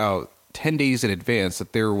pointed out 10 days in advance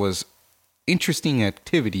that there was interesting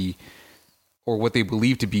activity, or what they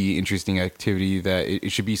believe to be interesting activity, that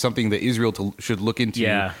it should be something that Israel should look into,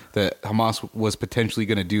 that Hamas was potentially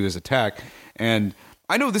going to do as attack. And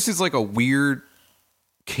I know this is like a weird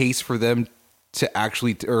case for them to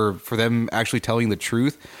actually, or for them actually telling the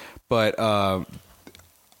truth, but I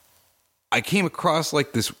came across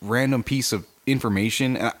like this random piece of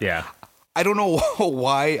information. I don't know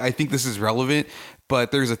why I think this is relevant,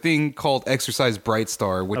 but there's a thing called Exercise Bright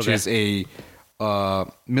Star, which is a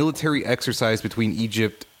military exercise between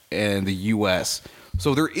Egypt and the U.S.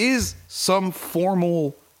 So there is some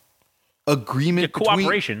formal agreement,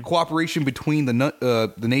 cooperation between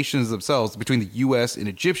the nations themselves, between the U.S. and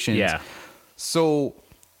Egyptians. Yeah. So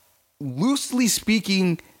loosely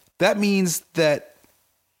speaking, that means that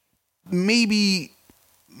maybe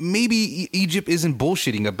Egypt isn't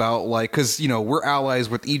bullshitting about, like, because, you know, we're allies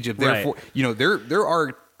with Egypt. Therefore, you know, there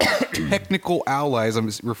are technical allies. I'm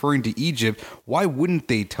referring to Egypt. Why wouldn't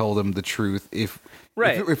they tell them the truth if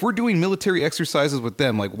we're doing military exercises with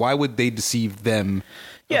them? Like, why would they deceive them?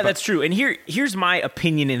 Yeah, that's true. And here's my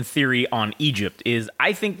opinion in theory on Egypt is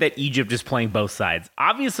I think that Egypt is playing both sides.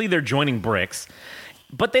 Obviously, they're joining BRICS,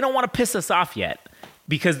 but they don't want to piss us off yet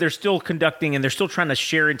because they're still conducting and they're still trying to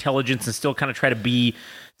share intelligence and still kind of try to be.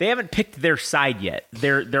 They haven't picked their side yet.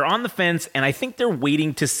 They're on the fence, and I think they're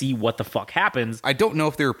waiting to see what the fuck happens. I don't know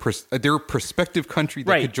if they're a prospective country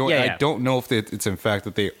that could join. I don't know if it's in fact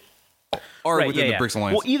that they are within the BRICS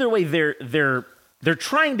alliance. Well, either way, they're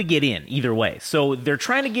trying to get in either way. So they're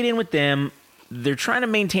trying to get in with them. They're trying to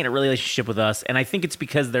maintain a relationship with us. And I think it's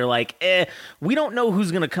because they're like, we don't know who's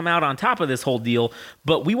going to come out on top of this whole deal,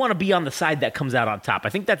 but we want to be on the side that comes out on top. I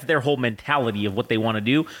think that's their whole mentality of what they want to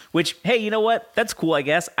do, which, hey, you know what? That's cool, I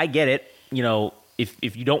guess. I get it. You know,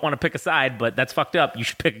 if you don't want to pick a side, but that's fucked up, you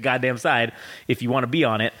should pick a goddamn side if you want to be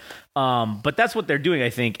on it. But that's what they're doing,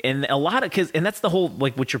 I think. And and that's the whole,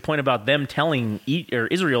 like, what your point about them telling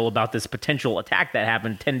Israel about this potential attack that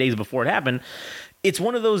happened 10 days before it happened. It's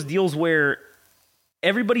one of those deals where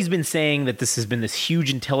everybody's been saying that this has been this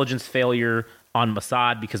huge intelligence failure on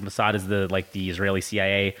Mossad because Mossad is the Israeli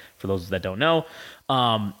CIA, for those that don't know.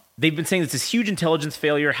 They've been saying it's this huge intelligence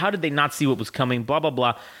failure. How did they not see what was coming? Blah, blah,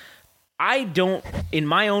 blah. I don't, in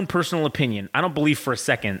my own personal opinion, I don't believe for a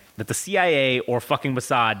second that the CIA or fucking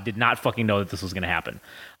Mossad did not fucking know that this was going to happen.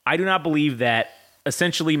 I do not believe that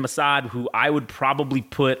essentially Mossad, who I would probably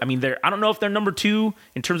put, I mean, I don't know if they're number 2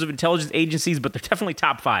 in terms of intelligence agencies, but they're definitely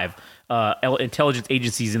top 5 intelligence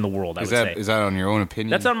agencies in the world, I would say. Is that on your own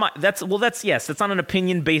opinion? That's on an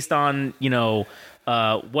opinion based on, you know,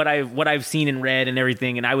 what I've seen and read and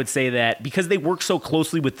everything. And I would say that because they work so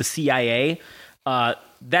closely with the CIA,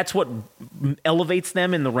 that's what elevates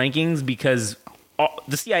them in the rankings, because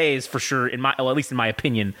the CIA is for sure, at least in my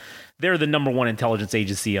opinion, they're the number 1 intelligence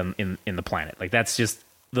agency in the planet. Like, that's just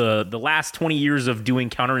the last 20 years of doing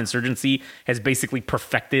counterinsurgency has basically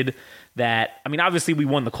perfected that. I mean, obviously we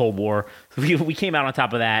won the Cold War. We came out on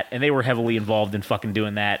top of that, and they were heavily involved in fucking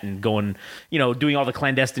doing that and going, you know, doing all the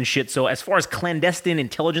clandestine shit. So as far as clandestine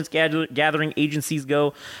intelligence gathering agencies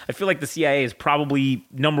go, I feel like the CIA is probably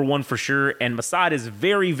number 1 for sure. And Mossad is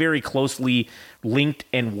very, very closely linked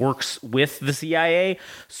and works with the CIA.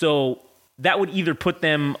 So that would either put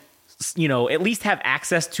them, you know, at least have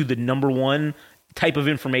access to the number 1 type of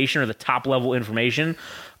information or the top level information.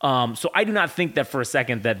 So I do not think that for a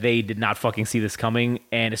second that they did not fucking see this coming.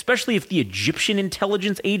 And especially if the Egyptian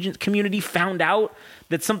intelligence agent community found out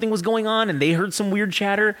that something was going on and they heard some weird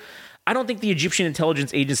chatter, I don't think the Egyptian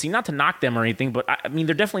intelligence agency, not to knock them or anything, but I mean,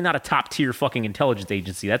 they're definitely not a top tier fucking intelligence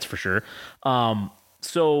agency. That's for sure.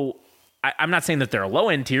 So I'm not saying that they're a low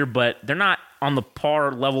end tier, but they're not on the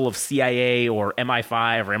par level of CIA or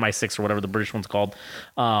MI5 or MI6 or whatever the British one's called.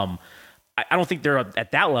 I don't think they're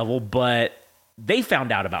at that level, but they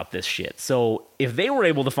found out about this shit. So if they were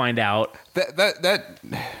able to find out, that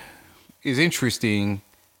is interesting,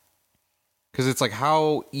 because it's like,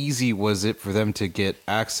 how easy was it for them to get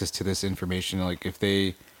access to this information? Like, if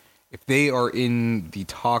they are in the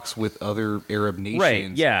talks with other Arab nations, right?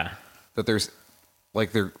 Yeah, that there's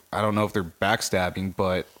like I don't know if they're backstabbing,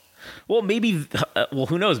 but. Well, maybe. Well,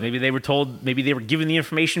 who knows? Maybe they were told. Maybe they were given the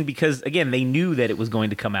information because, again, they knew that it was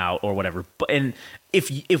going to come out or whatever. But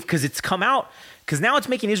if because it's come out, because now it's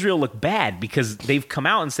making Israel look bad because they've come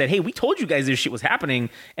out and said, "Hey, we told you guys this shit was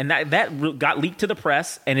happening," and that got leaked to the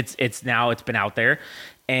press, and it's been out there,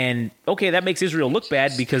 and okay, that makes Israel look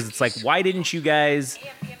bad because it's like, why didn't you guys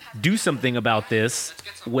do something about this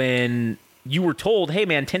when you were told, hey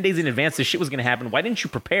man, 10 days in advance this shit was going to happen? Why didn't you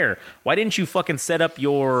prepare? Why didn't you fucking set up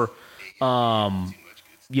your,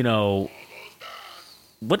 you know,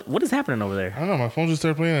 what is happening over there? I don't know. My phone just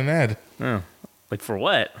started playing an ad. Oh, like for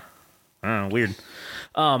what? I don't know. Weird.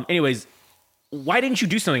 Anyways, why didn't you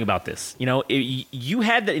do something about this? You know, you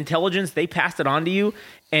had the intelligence. They passed it on to you,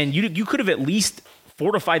 and you could have at least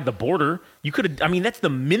fortified the border. You could have. I mean, that's the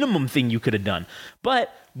minimum thing you could have done.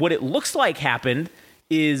 But what it looks like happened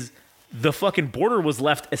is the fucking border was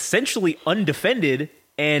left essentially undefended,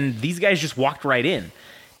 and these guys just walked right in.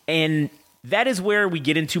 And that is where we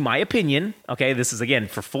get into my opinion. Okay, this is, again,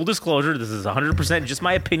 for full disclosure, this is 100% just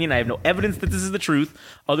my opinion. I have no evidence that this is the truth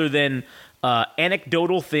other than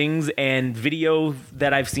anecdotal things and video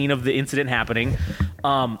that I've seen of the incident happening.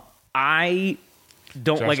 I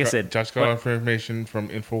don't, like I said. Josh got information from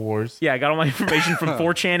InfoWars. Yeah, I got all my information from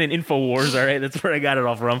 4chan and InfoWars. All right, that's where I got it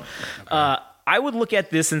all from. I would look at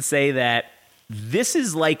this and say that this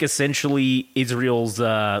is like essentially Israel's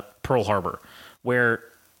Pearl Harbor, where,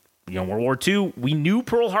 World War II, we knew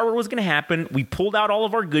Pearl Harbor was going to happen. We pulled out all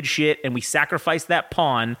of our good shit and we sacrificed that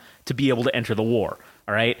pawn to be able to enter the war.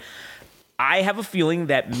 All right. I have a feeling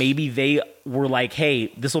that maybe they were like,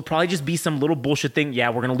 hey, this will probably just be some little bullshit thing.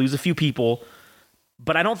 Yeah, we're going to lose a few people.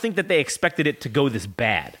 But I don't think that they expected it to go this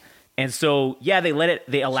bad. And so, yeah, they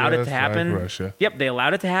allowed it to happen. Like Russia. Yep, they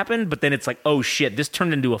allowed it to happen. But then it's like, oh shit, this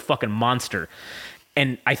turned into a fucking monster.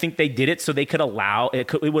 And I think they did it so they could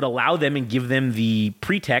it would allow them and give them the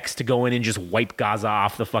pretext to go in and just wipe Gaza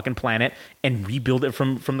off the fucking planet and rebuild it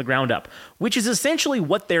from the ground up, which is essentially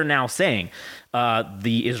what they're now saying.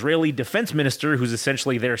 The Israeli defense minister, who's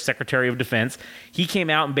essentially their secretary of defense, he came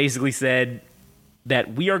out and basically said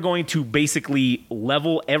that we are going to basically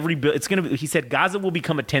level every he said Gaza will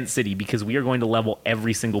become a tent city because we are going to level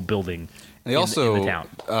every single building in the town.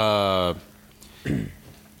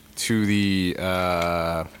 To the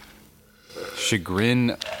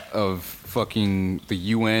chagrin of fucking the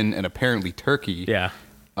UN and apparently Turkey, they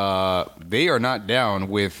are not down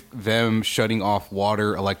with them shutting off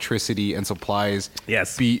water, electricity, and supplies.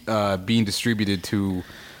 Yes, being distributed to,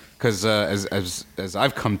 because as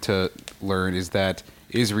I've come to learn, is that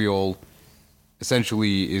Israel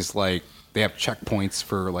essentially is like, they have checkpoints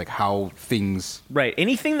for like how things... Right.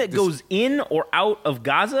 Anything that goes in or out of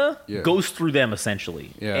Gaza goes through them,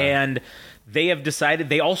 essentially. Yeah. And they have decided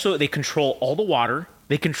they control all the water,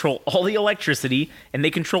 they control all the electricity, and they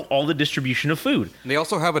control all the distribution of food. They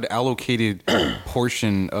also have an allocated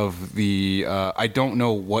portion of the... I don't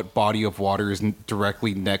know what body of water is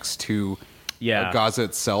directly next to Gaza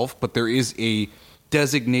itself, but there is a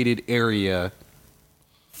designated area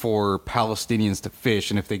for Palestinians to fish,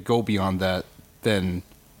 and if they go beyond that, then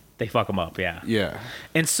they fuck them up. Yeah.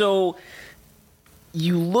 And so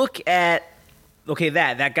you look at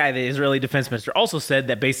that guy, the Israeli defense minister, also said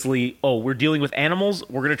that basically, we're dealing with animals,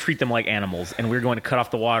 we're going to treat them like animals, and we're going to cut off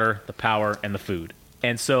the water, the power, and the food.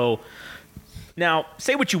 And so now,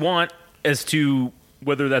 say what you want as to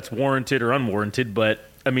whether that's warranted or unwarranted, but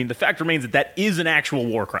I mean, the fact remains that is an actual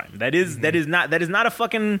war crime. That is not a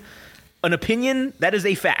fucking an opinion. That is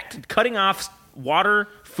a fact. Cutting off water,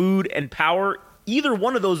 food, and power, either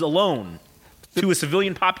one of those alone to a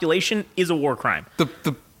civilian population is a war crime.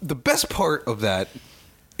 The best part of that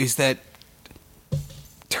is that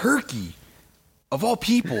Turkey, of all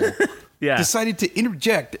people, decided to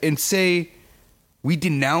interject and say, we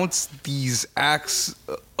denounce these acts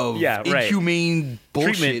of inhumane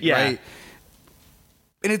bullshit, right?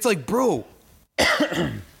 And it's like, bro,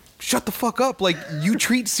 shut the fuck up. Like, you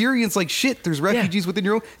treat Syrians like shit. There's refugees within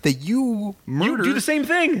your own that you murder. You do the same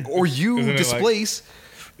thing. Or you displace.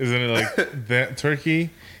 Isn't it like that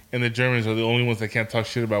Turkey and the Germans are the only ones that can't talk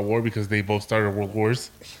shit about war because they both started world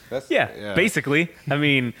wars? Basically. I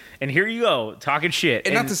mean, and here you go, talking shit.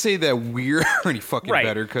 And not to say that we're any fucking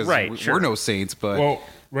better, because we're no saints, but... Well,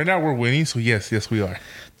 right now we're winning, so yes, we are.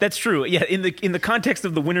 That's true. Yeah, in the context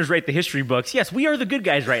of the winners write the history books, yes, we are the good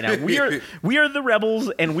guys right now. We are the rebels,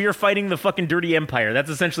 and we are fighting the fucking dirty empire. That's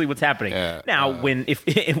essentially what's happening. Now,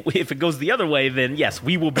 if it goes the other way, then yes,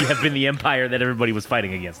 we will have been the empire that everybody was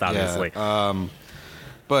fighting against, obviously.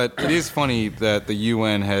 But it is funny that the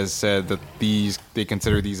UN has said that they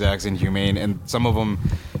consider these acts inhumane, and some of them,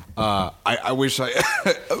 I wish I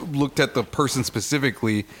looked at the person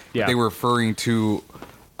specifically. Yeah. They were referring to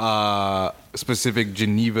specific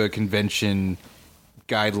Geneva Convention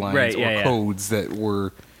guidelines codes that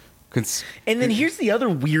were... And then here's the other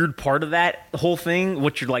weird part of that whole thing,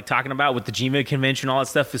 what you're like talking about with the Geneva Convention, all that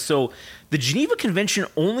stuff, is so the Geneva Convention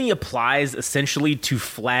only applies essentially to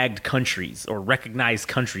flagged countries or recognized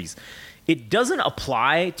countries. It doesn't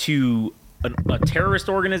apply to a terrorist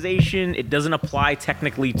organization. It doesn't apply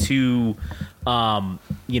technically to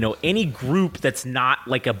any group that's not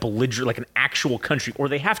like a belligerent, like an actual country, or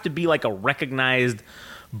they have to be like a recognized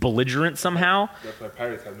belligerent somehow. That's why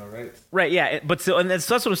pirates have no rights. Right, yeah. But that's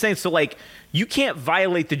what I'm saying. So like you can't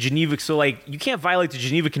violate the Geneva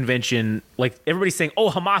Convention. Like everybody's saying, oh,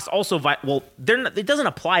 Hamas also it doesn't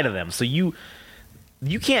apply to them. So you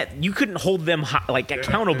couldn't hold them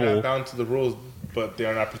accountable. They're not bound to the rules, but they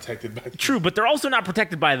are not protected by them. True, but they're also not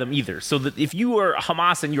protected by them either. So that if you are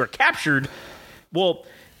Hamas and you are captured, well,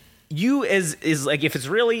 you is like, if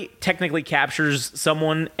Israeli technically captures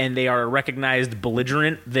someone and they are a recognized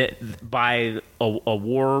belligerent that by a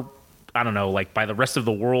war, I don't know, like by the rest of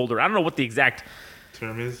the world, or I don't know what the exact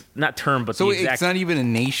term is. Not term, but so the exact, it's not even a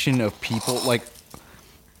nation of people. Like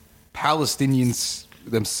Palestinians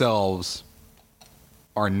themselves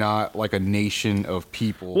are not like a nation of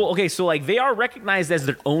people. Well, okay, so like they are recognized as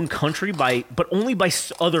their own country but only by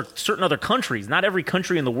certain other countries. Not every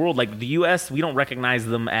country in the world, like the U.S., we don't recognize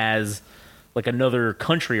them as like another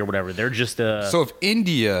country or whatever. They're just so if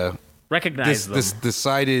India recognize them,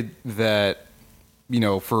 decided that, you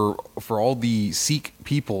know, for all the Sikh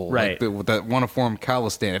people, right, like that want to form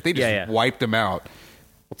Khalistan, if they just wiped them out.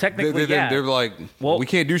 Well, technically, they're like, well, we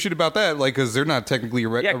can't do shit about that, like, because they're not technically a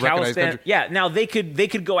recognized country. Yeah, now they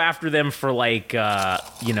could go after them for like,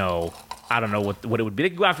 you know, I don't know what it would be. They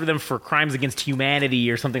could go after them for crimes against humanity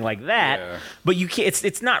or something like that. Yeah. But you can't.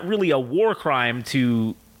 It's not really a war crime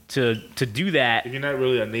to do that. If you're not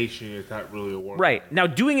really a nation, it's not really a war. Right. Now,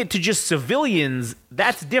 doing it to just civilians,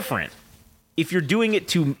 that's different. If you're doing it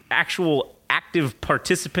to actual active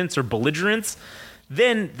participants or belligerents,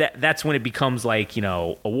 then that's when it becomes like, you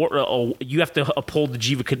know, a war. You have to uphold the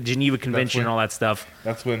Geneva Convention and all that stuff.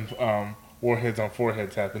 That's when warheads on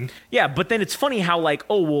foreheads happen. Yeah, but then it's funny how, like,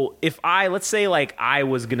 oh, well, if let's say like I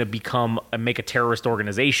was going to make a terrorist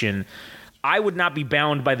organization, I would not be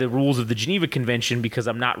bound by the rules of the Geneva Convention because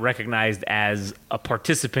I'm not recognized as a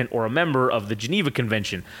participant or a member of the Geneva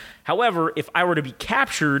Convention. However, if I were to be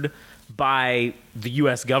captured by the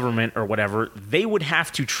U.S. government or whatever, they would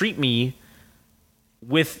have to treat me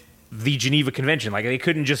with the Geneva Convention. Like, they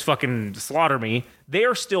couldn't just fucking slaughter me. They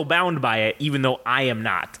are still bound by it, even though I am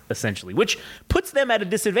not, essentially, which puts them at a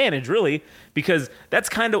disadvantage, really, because that's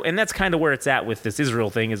kind of where it's at with this Israel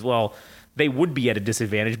thing as well. They would be at a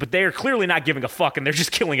disadvantage, but they are clearly not giving a fuck, and they're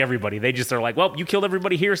just killing everybody. They just are like, well, you killed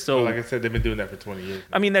everybody here, so... Well, like I said, they've been doing that for 20 years.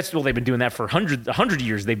 I mean, they've been doing that for 100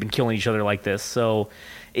 years. They've been killing each other like this, so,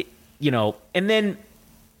 you know, and then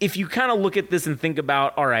if you kind of look at this and think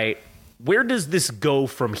about, all right, where does this go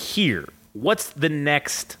from here? What's the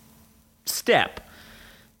next step?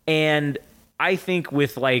 And I think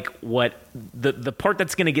with like what the part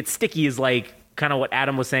that's going to get sticky is like kind of what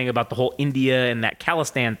Adam was saying about the whole India and that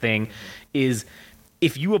Khalistan thing is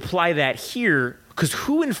if you apply that here, because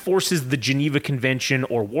who enforces the Geneva Convention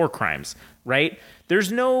or war crimes, right?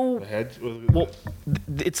 There's no... Well,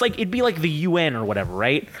 it's like, it'd be like the UN or whatever,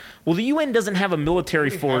 right? Well, the UN doesn't have a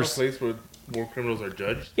military force. Have a place where war criminals are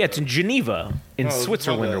judged? Yeah, it's in Geneva, in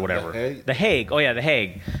Switzerland or whatever. The Hague. Oh, yeah, The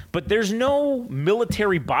Hague. But there's no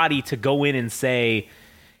military body to go in and say,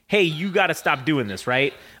 hey, you got to stop doing this,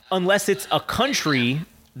 right? Unless it's a country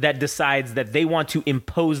that decides that they want to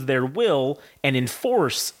impose their will and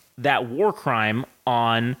enforce that war crime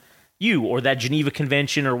on you or that Geneva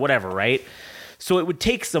Convention or whatever, right? So it would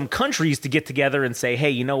take some countries to get together and say, hey,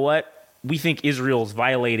 you know what? We think Israel's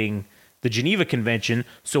violating the Geneva Convention,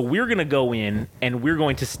 so we're going to go in and we're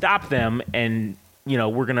going to stop them, and you know,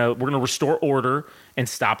 we're going to restore order and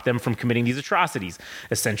stop them from committing these atrocities.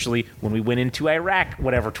 Essentially, when we went into Iraq,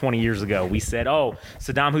 whatever, 20 years ago, we said, oh,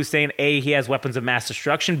 Saddam Hussein, A, he has weapons of mass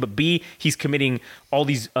destruction, but B, he's committing all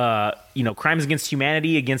these, crimes against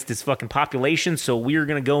humanity, against his fucking population, so we're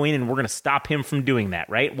going to go in and we're going to stop him from doing that,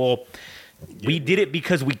 right? Well, we did it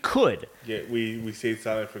because we could. Yeah, we stayed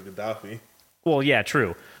silent for Gaddafi. Well, yeah,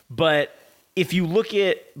 true. But if you look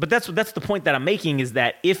at, but that's the point that I'm making is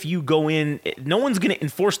that if you go in, no one's going to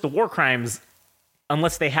enforce the war crimes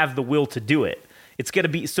unless they have the will to do it. It's going to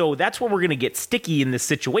be, so that's where we're going to get sticky in this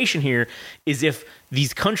situation here is if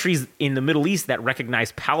these countries in the Middle East that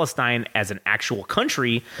recognize Palestine as an actual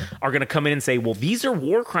country are going to come in and say, well, these are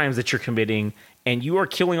war crimes that you're committing and you are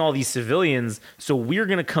killing all these civilians, so we're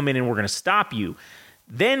going to come in and we're going to stop you.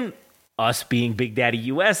 Then us being Big Daddy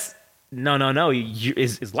US, no,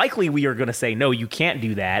 is likely we are going to say, no, you can't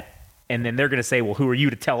do that. And then they're going to say, well, who are you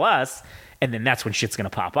to tell us? And then that's when shit's going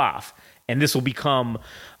to pop off. And this will become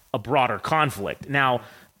a broader conflict. Now,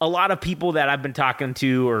 a lot of people that I've been talking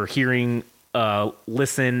to or hearing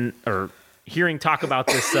listen or hearing talk about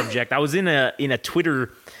this subject, I was in a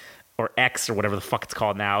Twitter or X or whatever the fuck it's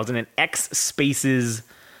called now. I was in an X Spaces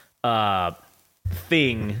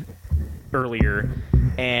thing earlier,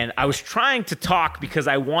 and I was trying to talk because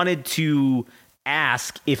I wanted to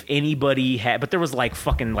ask if anybody had, but there was like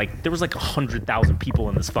 100,000 people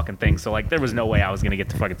in this fucking thing, so like there was no way I was gonna get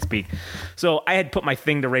to fucking speak. So I had put my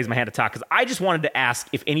thing to raise my hand to talk because I just wanted to ask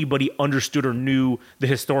if anybody understood or knew the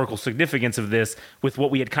historical significance of this with what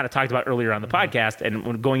we had kind of talked about earlier on the podcast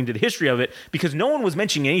and going into the history of it, because no one was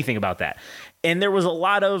mentioning anything about that. And there was a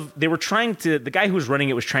lot of, the guy who was running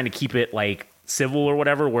it was trying to keep it like civil or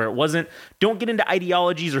whatever, where it wasn't, don't get into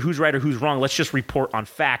ideologies or who's right or who's wrong. Let's just report on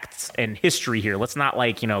facts and history here. Let's not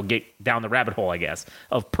get down the rabbit hole, I guess,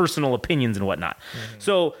 of personal opinions and whatnot. Mm-hmm.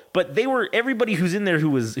 So, but everybody who's in there who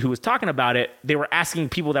was talking about it, they were asking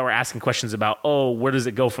people that were asking questions about, where does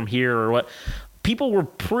it go from here or what? People were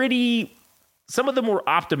some of them were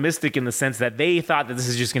optimistic in the sense that they thought that this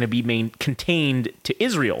is just going to be contained to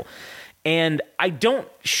Israel. And I don't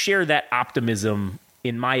share that optimism,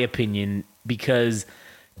 in my opinion, because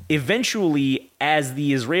eventually, as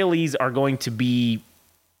the Israelis are going to be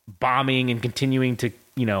bombing and continuing to,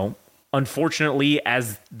 unfortunately,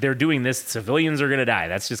 as they're doing this, civilians are going to die.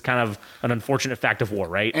 That's just kind of an unfortunate fact of war,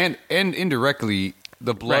 right? And indirectly,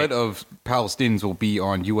 the blood of Palestinians will be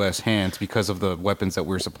on U.S. hands because of the weapons that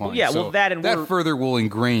we're supplying. Yeah, well, that further will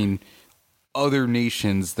ingrain other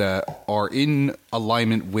nations that are in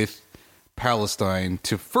alignment with Palestine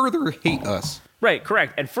to further hate us. Right,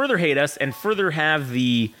 correct. And further hate us and further have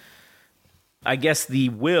the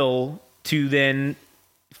will to then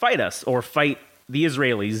fight us or fight the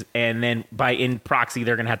Israelis. And then in proxy,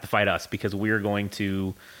 they're going to have to fight us because we're going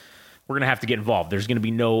to have to get involved. There's going to be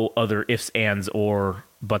no other ifs, ands, or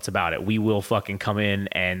buts about it. We will fucking come in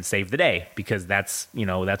and save the day because that's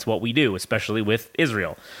what we do, especially with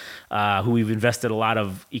Israel, who we've invested a lot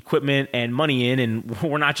of equipment and money in, and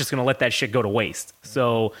we're not just going to let that shit go to waste.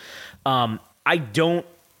 So, I don't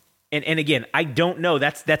know.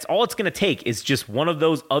 That's all it's going to take is just one of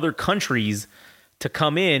those other countries to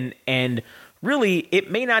come in, and really,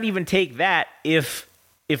 it may not even take that if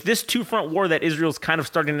this two-front war that Israel's kind of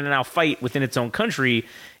starting to now fight within its own country,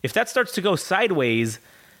 if that starts to go sideways,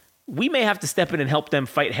 we may have to step in and help them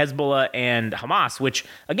fight Hezbollah and Hamas, which,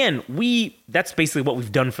 again, that's basically what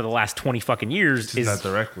we've done for the last 20 fucking years. Not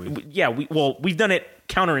directly. Yeah, we've done it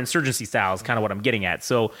counterinsurgency style is kind of what I'm getting at.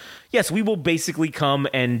 So, yes, we will basically come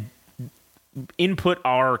and input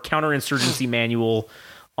our counterinsurgency manual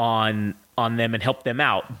on them and help them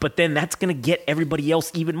out. But then that's going to get everybody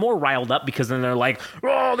else even more riled up because then they're like,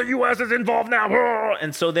 the U.S. is involved now.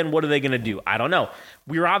 And so then what are they going to do? I don't know.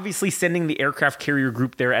 We're obviously sending the aircraft carrier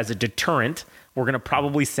group there as a deterrent. We're going to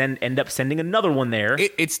probably end up sending another one there.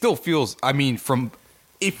 It still feels,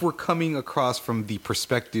 if we're coming across from the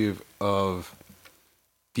perspective of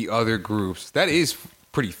the other groups, that is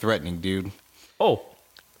pretty threatening, dude. Oh,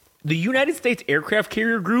 the United States aircraft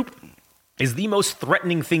carrier group is the most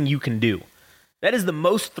threatening thing you can do. That is the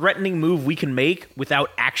most threatening move we can make without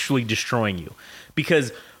actually destroying you.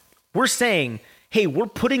 Because we're saying, hey, we're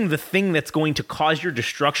putting the thing that's going to cause your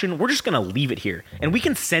destruction, we're just going to leave it here. And we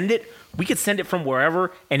can send it from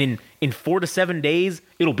wherever, and in 4 to 7 days,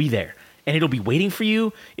 it'll be there. And it'll be waiting for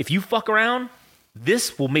you. If you fuck around,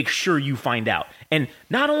 this will make sure you find out. And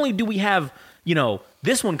not only do we have,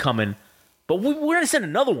 this one coming, but we're going to send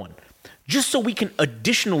another one. Just so we can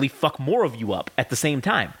additionally fuck more of you up at the same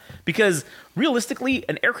time. Because realistically,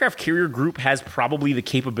 an aircraft carrier group has probably the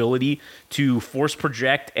capability to force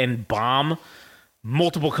project and bomb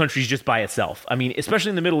multiple countries just by itself. Especially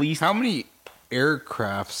in the Middle East. How many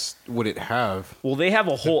aircrafts would it have? Well, they have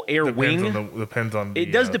a whole air wing. Depends on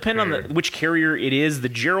it does depend carrier. on which carrier it is. The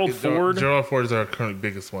Gerald Ford. Gerald Ford is our current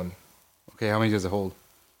biggest one. Okay, how many does it hold?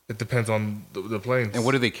 It depends on the planes. And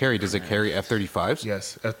what do they carry? Does it carry F-35s?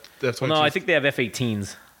 Yes. Well, no, I think they have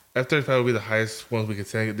F-18s. F-35 would be the highest ones we could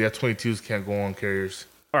send. The F-22s can't go on carriers.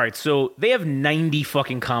 All right, so they have 90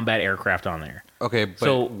 fucking combat aircraft on there. Okay, but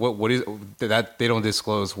so, what is that? They don't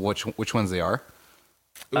disclose which ones they are.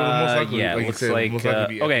 Most likely, yeah, it looks like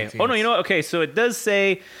okay. Oh no, you know what? Okay, so it does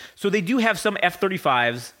say so they do have some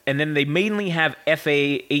F-35s, and then they mainly have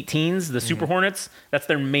F/A-18s, the Super Hornets. That's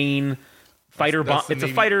their main fighter bomb. It's a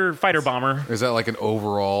fighter bomber. Is that like an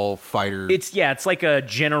overall fighter? It's like a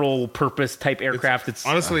general purpose type aircraft. It's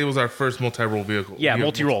honestly, it was our first multi-role vehicle. Yeah,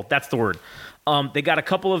 multi-role. That's the word. They got a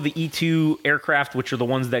couple of the E-2 aircraft, which are the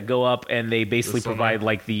ones that go up and they basically provide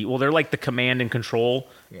they're like the command and control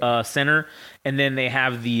center. And then they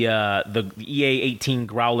have the EA-18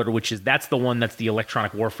 Growler, that's the one that's the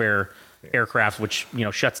electronic warfare aircraft, which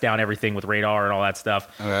shuts down everything with radar and all that stuff.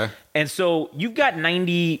 Okay. And so you've got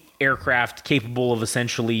 90 aircraft capable of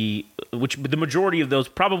essentially, which the majority of those,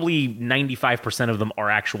 probably 95% of them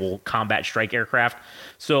are actual combat strike aircraft.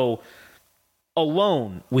 So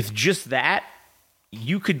alone with just that,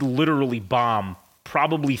 you could literally bomb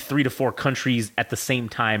probably 3 to 4 countries at the same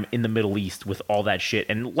time in the Middle East with all that shit,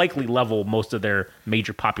 and likely level most of their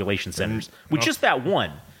major population centers with just that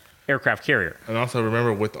one aircraft carrier. And also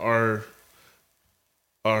remember, with our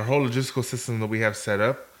whole logistical system that we have set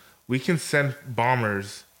up, we can send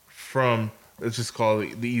bombers from, let's just call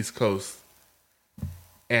it the East Coast,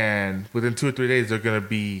 and within 2 or 3 days they're going to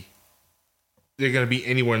be they're going to be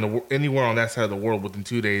anywhere on that side of the world within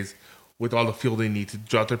 2 days with all the fuel they need to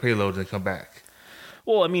drop their payloads and come back.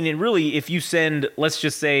 Well, I mean, and really, if you send, let's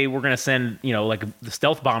just say we're going to send, like the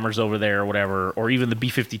stealth bombers over there or whatever, or even the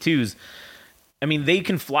B-52s, I mean, they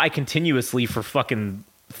can fly continuously for fucking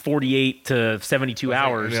 48 to 72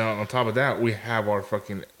 hours. And on top of that, we have our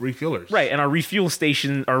fucking refuelers. Right, and our refuel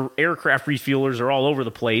station, our aircraft refuelers are all over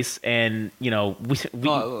the place, and, we all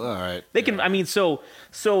right. They can, I mean, so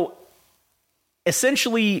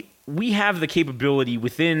essentially, we have the capability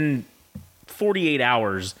within 48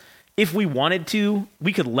 hours, if we wanted to,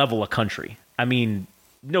 we could level a country. I mean,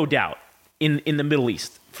 no doubt, in the Middle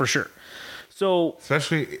East, for sure. So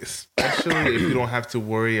especially if you don't have to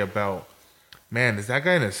worry about, man, is that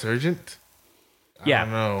guy an insurgent? I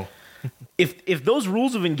don't know. If those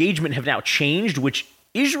rules of engagement have now changed, which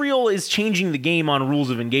Israel is changing the game on rules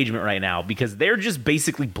of engagement right now, because they're just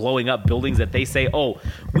basically blowing up buildings that they say, oh,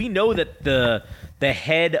 we know that the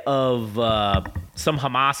head of some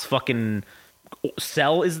Hamas fucking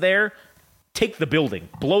cell is there. Take the building,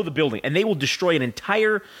 blow the building, and they will destroy an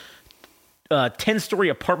entire 10-story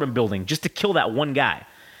apartment building just to kill that one guy.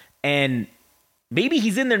 And maybe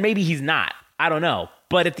he's in there, maybe he's not. I don't know.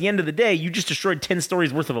 But at the end of the day, you just destroyed 10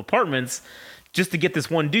 stories worth of apartments just to get this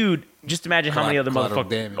one dude. Just imagine how many other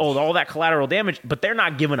motherfuckers. Oh, all that collateral damage. But they're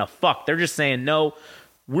not giving a fuck. They're just saying, no,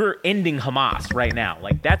 we're ending Hamas right now.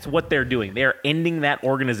 Like, that's what they're doing. They're ending that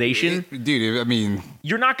organization. Dude, I mean,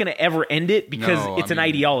 you're not going to ever end it because it's an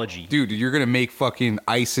ideology. Dude, you're going to make fucking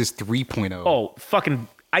ISIS 3.0. Oh, fucking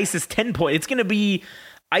ISIS 10.0. It's going to be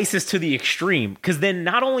ISIS to the extreme. Because then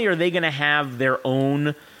not only are they going to have their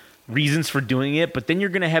own reasons for doing it, but then you're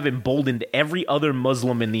going to have emboldened every other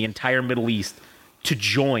Muslim in the entire Middle East to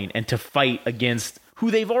join and to fight against who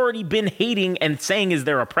they've already been hating and saying is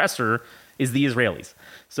their oppressor, is the Israelis.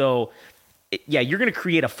 So, yeah, you're going to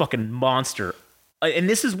create a fucking monster. And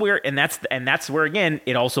this is where, and that's where, again,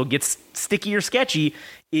 it also gets sticky or sketchy,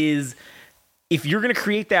 is if you're going to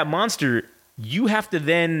create that monster, you have to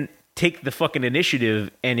then take the fucking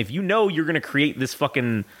initiative. And if you know you're going to create this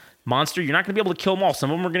fucking monster, you're not going to be able to kill them all.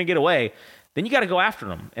 Some of them are going to get away. Then you got to go after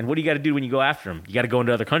them. And what do you got to do when you go after them? You got to go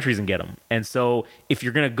into other countries and get them. And so if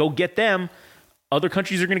you're going to go get them, other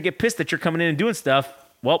countries are going to get pissed that you're coming in and doing stuff.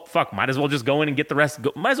 Well, fuck, might as well just go in and get the rest.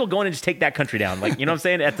 Might as well go in and just take that country down. Like, you know what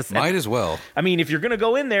I'm saying? Might as well. I mean, if you're going to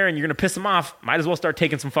go in there and you're going to piss them off, might as well start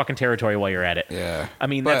taking some fucking territory while you're at it. Yeah. I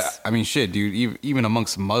mean, shit, dude, even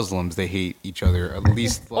amongst Muslims, they hate each other. At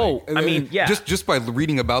least, like, yeah. Just by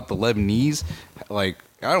reading about the Lebanese, like,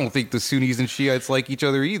 I don't think the Sunnis and Shiites like each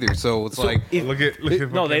other either. So it's look at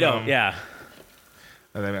no, they don't. Yeah.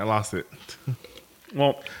 I lost it.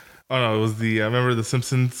 Well, oh no, it was the remember the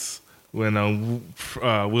Simpsons when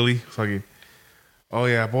Willie was talking. Oh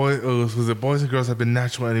yeah, was it boys and girls have been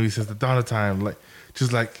natural enemies since the dawn of time, like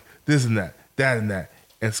just like this and that and that,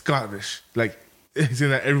 and Scottish. Like he's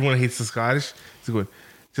saying that everyone hates the Scottish. He's going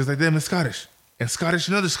just like them and Scottish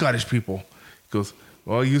and other Scottish people. He goes,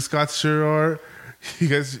 well, you Scots sure are. You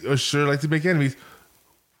guys are sure like to make enemies.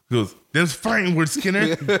 He goes, them's fighting words,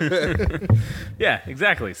 Skinner. Yeah,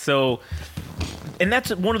 exactly. So, and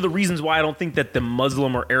that's one of the reasons why I don't think that the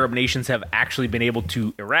Muslim or Arab nations have actually been able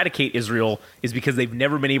to eradicate Israel, is because they've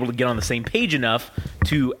never been able to get on the same page enough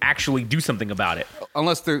to actually do something about it.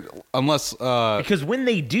 Because when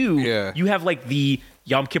they do, you have like the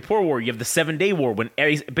Yom Kippur War, you have the 7-Day War, when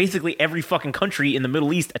basically every fucking country in the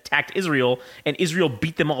Middle East attacked Israel, and Israel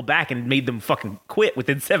beat them all back and made them fucking quit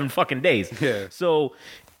within 7 fucking days. Yeah. So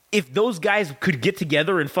if those guys could get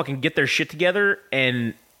together and fucking get their shit together,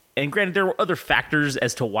 and granted, there were other factors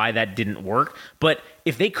as to why that didn't work, but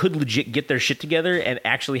if they could legit get their shit together and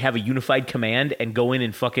actually have a unified command and go in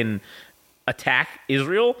and fucking attack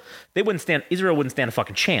Israel, Israel wouldn't stand a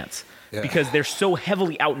fucking chance. Yeah. Because they're so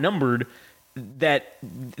heavily outnumbered that,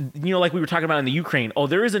 like we were talking about in the Ukraine,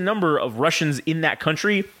 there is a number of Russians in that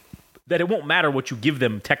country that it won't matter what you give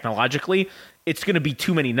them technologically. It's going to be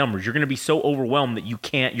too many numbers. You're going to be so overwhelmed that you're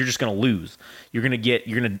just going to lose. You're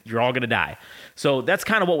all going to die. So that's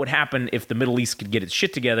kind of what would happen if the Middle East could get its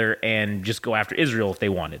shit together and just go after Israel if they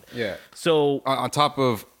wanted. Yeah. So on top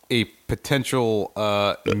of a potential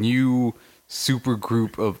new super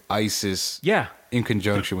group of ISIS. Yeah. In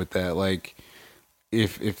conjunction with that, like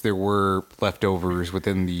if there were leftovers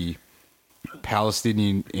within the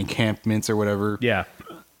Palestinian encampments or whatever. Yeah.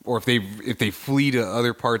 Or if they flee to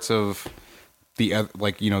other parts of the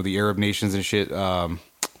Arab nations and shit. I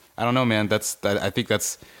don't know, man. I think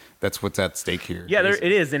that's what's at stake here. Yeah,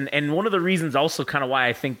 it is, and one of the reasons also kind of why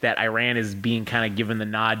I think that Iran is being kind of given the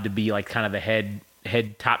nod to be like kind of the head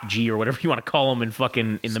top G or whatever you want to call them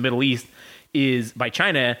in the Middle East is by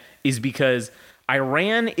China, is because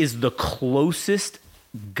Iran is the closest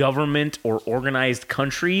government or organized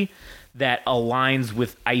country that aligns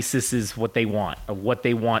with ISIS's what they want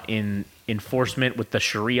in enforcement, with the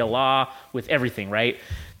Sharia law, with everything, right?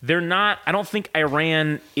 They're not, I don't think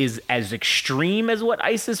Iran is as extreme as what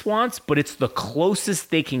ISIS wants, but it's the closest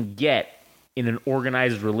they can get in an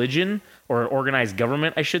organized religion, or an organized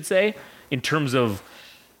government, I should say, in terms of,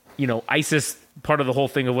 ISIS, part of the whole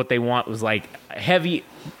thing of what they want was like heavy,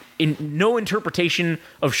 in no interpretation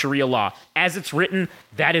of Sharia law. As it's written,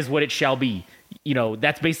 that is what it shall be.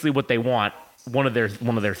 That's basically what they want. One of their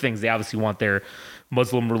things. They obviously want their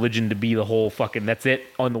Muslim religion to be the whole fucking, that's it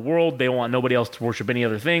on the world. They don't want nobody else to worship any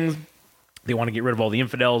other things. They want to get rid of all the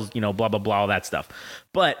infidels, blah, blah, blah, all that stuff.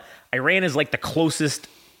 But Iran is like the closest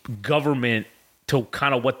government to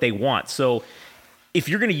kind of what they want. So if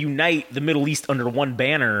you're going to unite the Middle East under one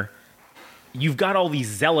banner, you've got all these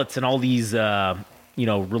zealots and all these,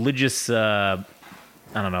 religious, I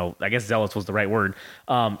don't know, I guess zealots was the right word.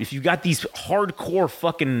 If you've got these hardcore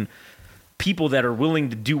fucking people that are willing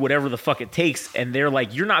to do whatever the fuck it takes, and they're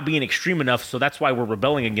like, you're not being extreme enough, so that's why we're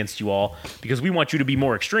rebelling against you all, because we want you to be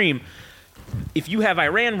more extreme. If you have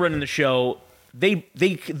Iran running the show, they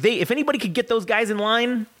if anybody could get those guys in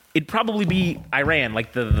line, it'd probably be Iran,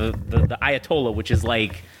 like the Ayatollah, which is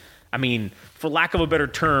like, I mean, for lack of a better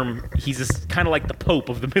term, he's just kind of like the Pope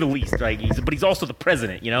of the Middle East, right? But he's also the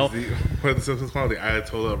president, What are the Simpsons called? The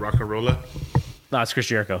Ayatollah Rock and Rolla? No, it's Chris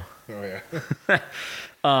Jericho. Oh yeah.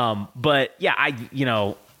 But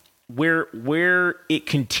yeah, where it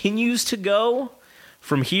continues to go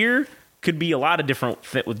from here could be a lot of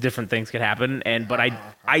different things could happen, but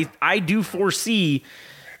I do foresee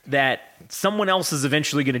that someone else is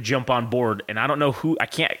eventually going to jump on board, and I don't know who. I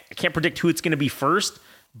can't predict who it's going to be first.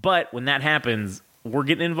 But when that happens, we're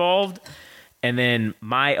getting involved, and then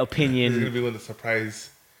my opinion. It's gonna be when the surprise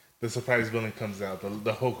villain comes out,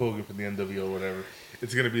 the Hulk Hogan from the NWO or whatever.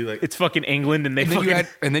 It's gonna be like it's fucking England, and then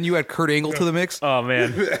you add Kurt Angle to the mix. Oh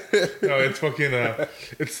man, no, it's fucking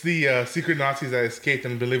it's the secret Nazis that escaped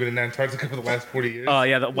and been living in Antarctica for the last 40 years. Oh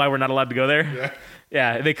yeah, why we're not allowed to go there?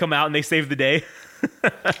 Yeah, they come out and they save the day.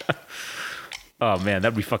 Oh man,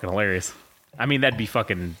 that'd be fucking hilarious. I mean,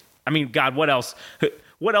 God, what else?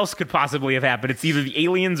 What else could possibly have happened? It's either the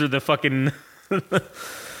aliens or the fucking.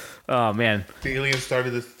 Oh man, the aliens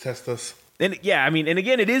started this to test us. And yeah, I mean, and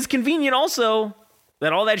again, it is convenient also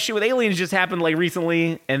that all that shit with aliens just happened like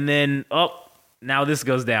recently, and then now this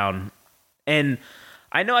goes down. And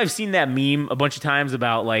I know I've seen that meme a bunch of times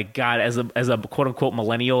about like, God, as a quote unquote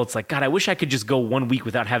millennial, it's like, God, I wish I could just go 1 week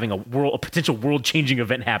without having a potential world changing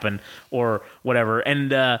event happen or whatever.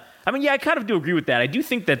 And I mean, yeah, I kind of do agree with that. I do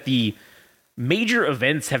think that the major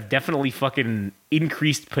events have definitely fucking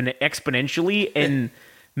increased exponentially, and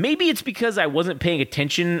maybe it's because I wasn't paying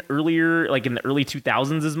attention earlier, like in the early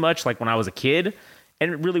 2000s as much, like when I was a kid,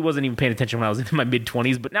 and really wasn't even paying attention when I was in my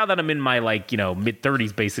mid-20s. But now that I'm in my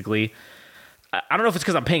mid-30s, basically, I don't know if it's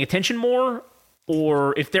because I'm paying attention more,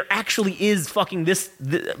 or if there actually is fucking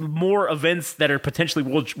more events that are potentially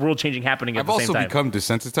world changing happening at the same time. I've also become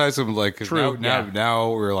desensitized. I'm like, true.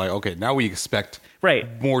 Now we're like, okay, now we expect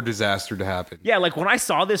more disaster to happen. Yeah, like when I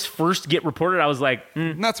saw this first get reported, I was like,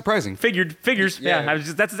 not surprising. Figures. Yeah,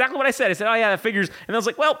 that's exactly what I said. I said, oh yeah, that figures. And I was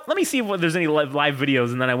like, well, let me see if there's any live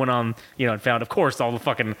videos. And then I went on, and found, of course, all the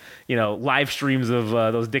fucking, live streams of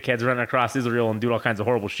those dickheads running across Israel and doing all kinds of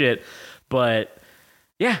horrible shit. But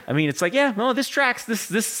yeah, I mean, it's like, yeah, no, this tracks.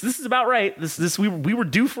 This is about right. We were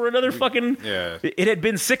due for another fucking. Yeah. It had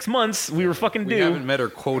been 6 months. We were fucking due. We haven't met our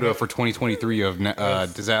quota for 2023 of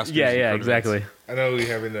disasters. Yeah, exactly. I know we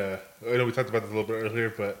haven't. I know we talked about this a little bit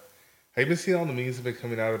earlier, but have you been seeing all the memes that have been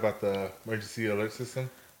coming out about the emergency alert system?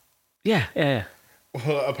 Yeah.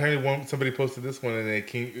 Well, apparently, somebody posted this one, and it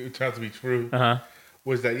turned out to be true.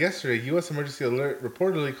 Was that yesterday, U.S. Emergency Alert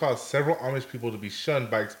reportedly caused several Amish people to be shunned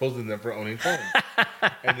by exposing them for owning phones.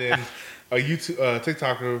 And then a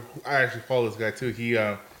TikToker, I actually follow this guy too. He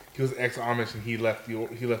was ex-Amish and he left the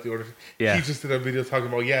order. Yeah. He just did a video talking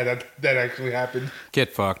about, that actually happened.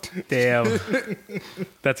 Get fucked. Damn.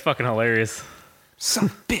 That's fucking hilarious. Some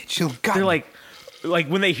bitch, you got They're like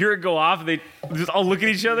when they hear it go off, they just all look at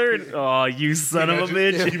each other and, oh, you son of a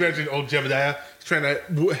bitch. Can you imagine old Jebediah trying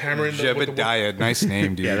to hammer in Jebediah, nice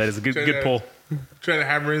name, dude. Yeah, that is a good pull. Trying to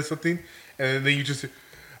hammer in something, and then you just,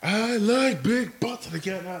 I like big butts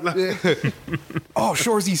again. Oh,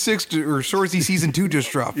 Shoresy 6 or Shoresy Season 2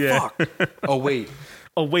 just dropped. Yeah. Fuck. Oh, wait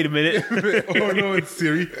a minute. Oh, no, it's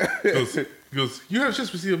Siri. Goes, you have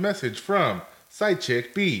just received a message from side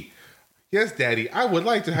chick B. Yes, Daddy, I would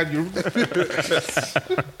like to have you.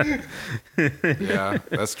 Yeah,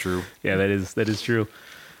 that's true. Yeah, that is true.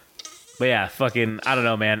 But yeah, fucking, I don't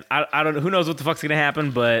know, man. I don't know. Who knows what the fuck's gonna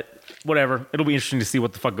happen? But whatever. It'll be interesting to see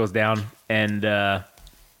what the fuck goes down. And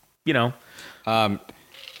you know, I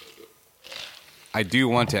do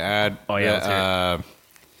want to add. Oh yeah.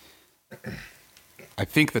 That, I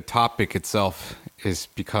think the topic itself has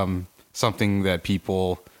become something that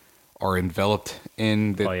people are enveloped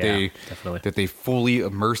in, that that they fully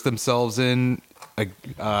immerse themselves in,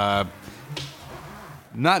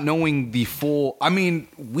 not knowing the full. I mean,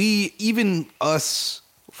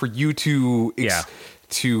 for you to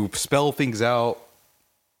to spell things out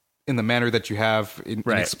in the manner that you have in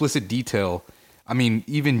explicit detail. I mean,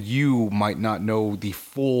 even you might not know the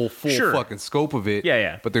full fucking scope of it.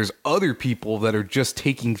 Yeah. But there's other people that are just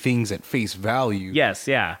taking things at face value. Yes,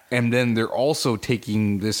 yeah. And then they're also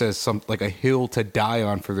taking this as like a hill to die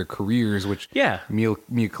on for their careers, which Mia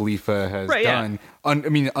Khalifa has done.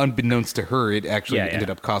 Yeah. Unbeknownst to her, it actually ended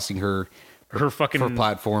up costing her fucking her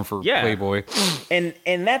platform for Playboy.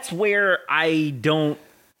 And that's where I don't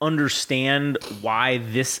understand why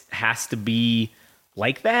this has to be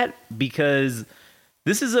like that, because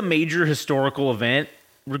this is a major historical event,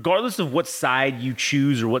 regardless of what side you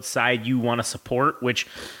choose or what side you want to support, which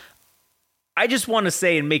I just want to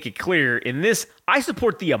say and make it clear in this, I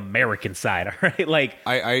support the American side, all right? Like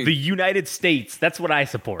the United States, that's what I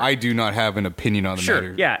support. I do not have an opinion on the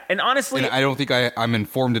matter. Yeah. And honestly, I don't think I'm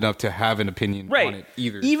informed enough to have an opinion on it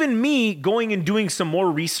either. Even me going and doing some more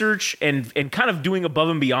research and kind of doing above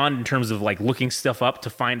and beyond in terms of like looking stuff up to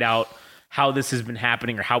find out how this has been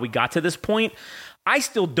happening or how we got to this point, I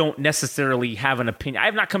still don't necessarily have an opinion. I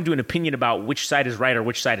have not come to an opinion about which side is right or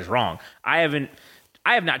which side is wrong. I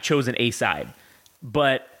have not chosen a side,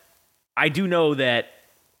 but I do know that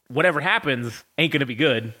whatever happens ain't going to be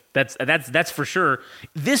good. That's for sure.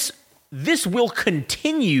 This will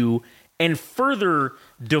continue and further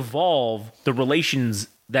devolve the relations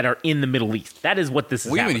that are in the Middle East. That is what this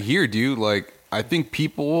is. Even here, dude. Like, I think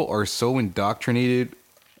people are so indoctrinated.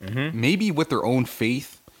 Maybe with their own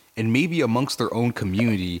faith and maybe amongst their own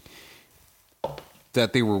community,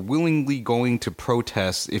 that they were willingly going to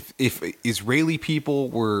protest if Israeli people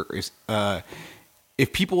were,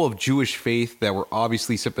 if people of Jewish faith that were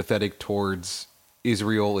obviously sympathetic towards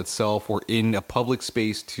Israel itself were in a public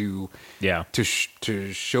space to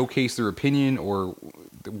showcase their opinion or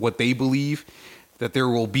what they believe, that there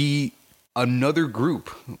will be another group,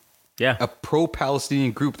 a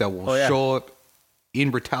pro-Palestinian group that will show up in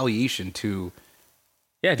retaliation to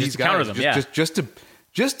these guys, counter them,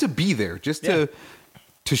 just to be there, to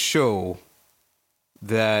show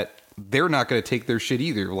that they're not going to take their shit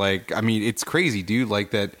either. Like, I mean, it's crazy, dude.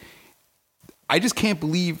 Like that, I just can't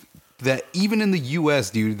believe that even in the U.S.,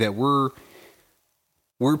 dude, that we're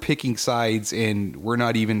picking sides and we're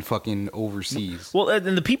not even fucking overseas. Well,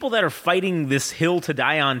 and the people that are fighting this hill to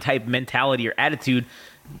die on type mentality or attitude,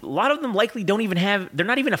 a lot of them likely they're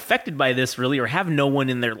not even affected by this really, or have no one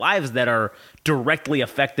in their lives that are directly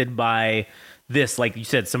affected by this. Like you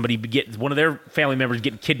said, one of their family members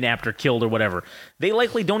getting kidnapped or killed or whatever. They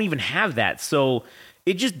likely don't even have that. So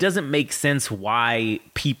it just doesn't make sense why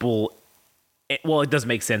people, well, it does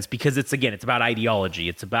make sense because it's about ideology.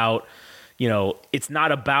 It's about, it's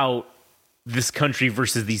not about this country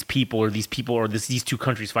versus these people or these two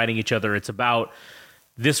countries fighting each other. It's about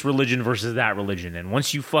this religion versus that religion. And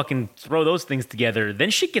once you fucking throw those things together, then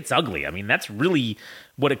shit gets ugly. I mean, that's really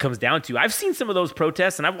what it comes down to. I've seen some of those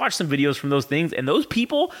protests and I've watched some videos from those things, and those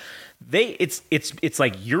people, it's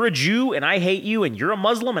like you're a Jew and I hate you, and you're a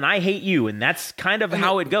Muslim and I hate you, and that's kind of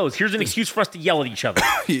how it goes. Here's an excuse for us to yell at each other.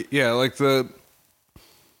 Yeah,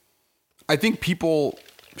 I think people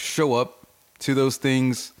show up to those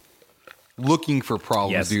things looking for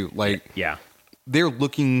problems, dude. They're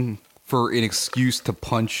looking for an excuse to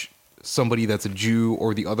punch somebody that's a Jew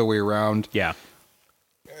or the other way around. Yeah.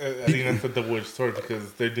 I think that's a double-edged sword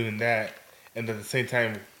because they're doing that, and at the same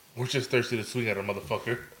time, we're just thirsty to swing at a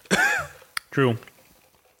motherfucker. True.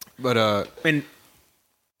 But, and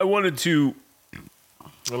I wanted to...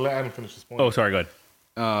 Well, let Adam finish this point. Oh, sorry, go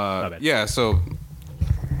ahead. Yeah, so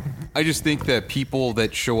I just think that people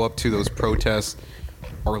that show up to those protests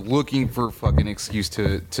are looking for a fucking excuse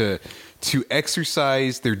to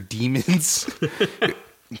exercise their demons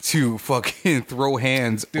to fucking throw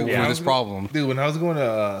hands over this problem. Dude, when I was going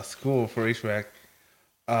to school for HVAC,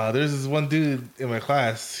 there's this one dude in my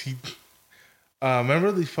class. He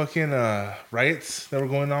remember the fucking riots that were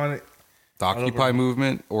going on? The Occupy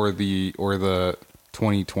movement or the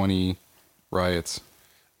 2020 riots?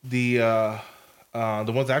 The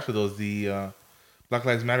ones after those, the Black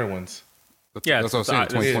Lives Matter ones. That's what I was saying.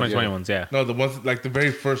 2020 ones, yeah. No, the ones, like the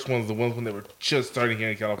very first ones, the ones when they were just starting here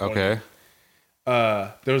in California. Okay.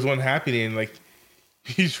 there was one happening, and like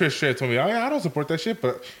he straight told me, "Oh yeah, I don't support that shit,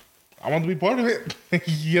 but I want to be part of it."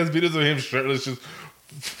 He has videos of him shirtless, just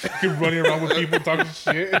fucking running around with people talking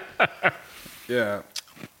shit. Yeah,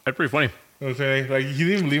 that's pretty funny. You know what I'm saying? Like he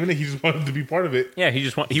didn't even believe in it; he just wanted to be part of it. Yeah, he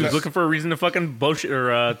was looking for a reason to fucking bullshit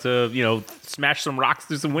or to smash some rocks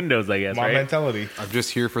through some windows. I guess. My mentality. I'm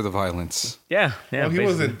just here for the violence. Yeah. Well, he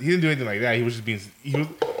didn't do anything like that. He was just being. He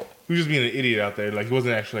was just being an idiot out there. Like he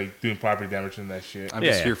wasn't actually like doing property damage and that shit. I'm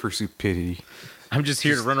just here for stupidity. I'm just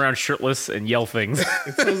here to run around shirtless and yell things.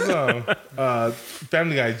 It's those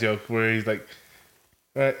Family Guy joke where he's like,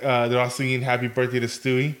 they're all singing "Happy Birthday" to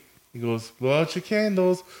Stewie. He goes, "Blow out your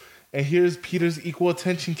candles," and here's Peter's equal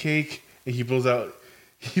attention cake, and he blows out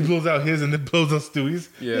his, and then blows out Stewie's.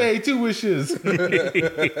 Yeah, hey, 2 wishes.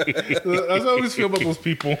 That's how I always feel about those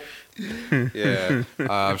people. Yeah,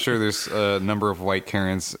 I'm sure there's a number of white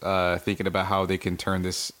Karens thinking about how they can turn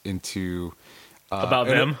this into about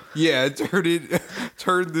them.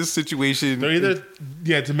 Turn this situation. They're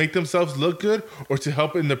either to make themselves look good or to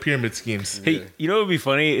help in the pyramid schemes. Hey, you know what would be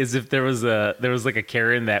funny is if there was like a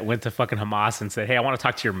Karen that went to fucking Hamas and said, "Hey, I want to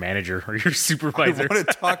talk to your manager or your supervisor. I want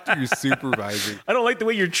to talk to your supervisor. I don't like the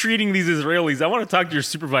way you're treating these Israelis. I want to talk to your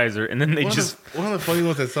supervisor." And then they one of the funny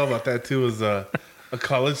ones I saw about that too was a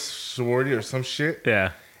college sorority or some shit.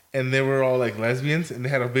 Yeah. And they were all like lesbians, and they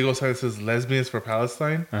had a big old sign that says "Lesbians for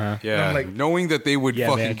Palestine." Uh-huh. Yeah, I'm like, knowing that they would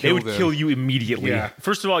fucking kill them. They would kill you immediately. Yeah.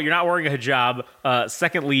 First of all, you're not wearing a hijab.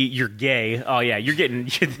 Secondly, you're gay. Oh yeah, you're getting.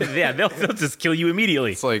 Yeah, they'll just kill you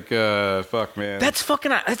immediately. It's like, fuck, man. That's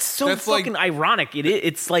fucking. That's fucking like, ironic.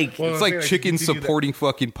 It's like it's like chicken supporting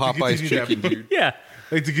fucking Popeye's chicken, dude. Yeah.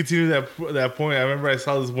 Like to continue that point, I remember I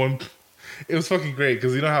saw this one. It was fucking great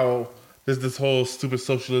because you know how there's this whole stupid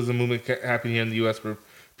socialism movement happening here in the U.S. where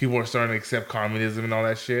people are starting to accept communism and all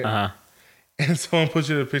that shit. Uh-huh. And someone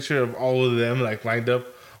posted a picture of all of them like lined up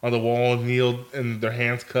on the wall, kneeled, and their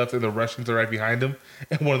hands cupped, and the Russians are right behind them.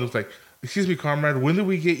 And one of them's like, "Excuse me, comrade, when do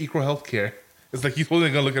we get equal health care?" It's like he's totally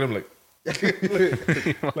gonna look at him like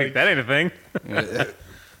that ain't a thing.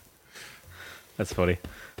 That's funny.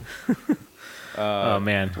 Oh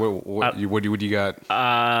man, what do you got?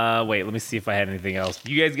 Wait, let me see if I had anything else.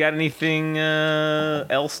 You guys got anything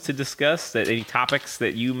else to discuss? Any topics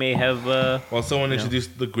that you may have? Well, someone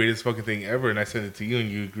introduced the greatest fucking thing ever, and I sent it to you, and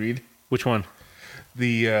you agreed. Which one?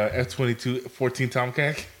 The F-22 14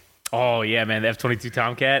 Tomcat. Oh yeah, man, the F-22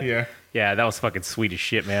 Tomcat. Yeah, that was fucking sweet as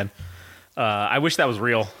shit, man. I wish that was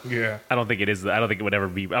real. Yeah, I don't think it is. I don't think it would ever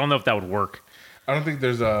be. I don't know if that would work. I don't think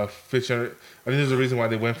there's a fish. I think there's a reason why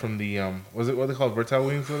they went from the was it what they call vertile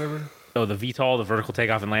wings, or whatever? Oh, the VTOL, the vertical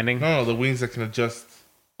takeoff and landing. No, the wings that can adjust.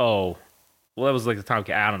 Oh, well, that was like the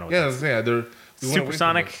Tomcat. I don't know. They're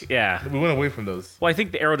supersonic. Yeah, we went away from those. Well, I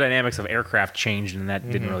think the aerodynamics of aircraft changed, and that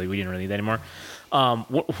we didn't really need that anymore.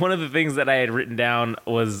 One of the things that I had written down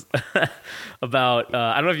was about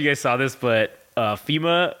I don't know if you guys saw this, but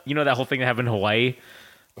FEMA. You know that whole thing that happened in Hawaii.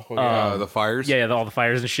 Oh, yeah, the fires? Yeah, all the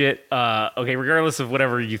fires and shit. Okay, regardless of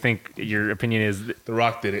whatever you think your opinion is. The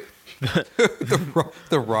Rock did it.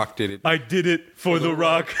 the Rock did it. I did it for the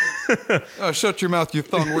Rock. Oh, shut your mouth, you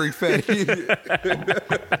thong-wearing fatty.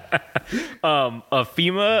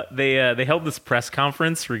 FEMA, they held this press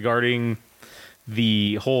conference regarding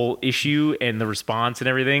the whole issue and the response and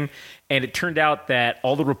everything. And it turned out that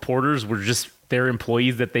all the reporters were just their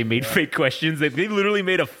employees that they made fake questions. They literally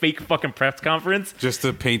made a fake fucking press conference just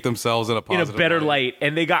to paint themselves in a better light.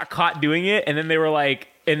 And they got caught doing it. And then they were like,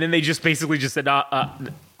 and then they just basically just said, I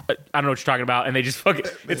don't know what you're talking about. And they just fucking,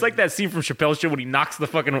 it's like that scene from Chappelle's Show when he knocks the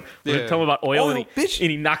fucking, tell him about oil, and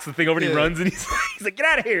he knocks the thing over and he runs and he's like, get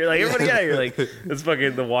out of here. Like, everybody get out of here. Like, that's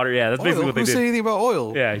fucking the water. Yeah, that's basically what they did. Who said anything about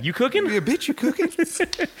oil? Yeah, you cooking? Yeah, bitch, you cooking?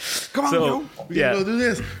 Come on, bro. We gotta go do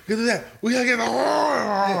this. We gotta do that. We gotta get the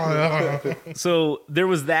oil. So there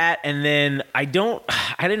was that. And then I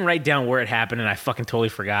didn't write down where it happened and I fucking totally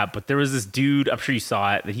forgot. But there was this dude, I'm sure you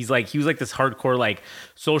saw it, that he was like this hardcore, like,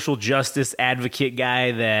 social justice advocate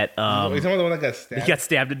guy that you talking about the one that got stabbed? He got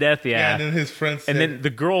stabbed to death, yeah. And then his friend said, and then the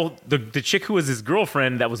girl, the chick who was his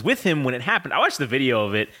girlfriend that was with him when it happened, I watched the video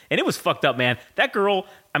of it, and it was fucked up, man. That girl,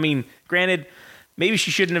 I mean, granted, maybe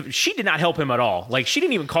she shouldn't have, she did not help him at all. Like, she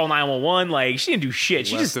didn't even call 911. Like, she didn't do shit.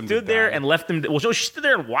 She just stood there and left him. Well, she stood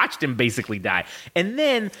there and watched him basically die. And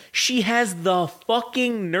then she has the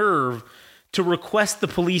fucking nerve to request the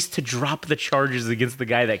police to drop the charges against the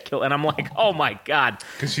guy that killed. And I'm like, oh my God.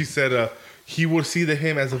 Because she said he will see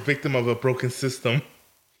him as a victim of a broken system.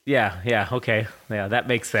 Yeah, okay. Yeah, that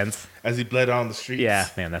makes sense. As he bled on the streets. Yeah,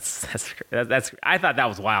 man, that's I thought that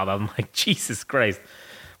was wild. I'm like, Jesus Christ.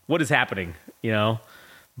 What is happening? You know?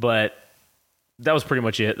 But that was pretty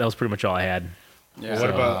much it. That was pretty much all I had. Yeah.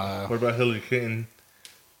 What about Hillary Clinton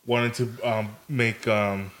wanting to make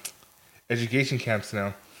education camps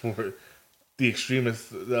now for the extremists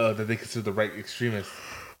that they consider the right extremists?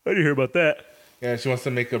 I didn't hear about that. Yeah, she wants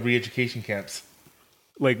to make a re-education camps.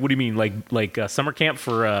 Like, what do you mean? Like summer camp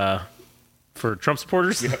for Trump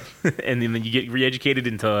supporters? Yep. And then you get re-educated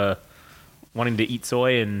into wanting to eat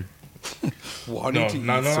soy and... Not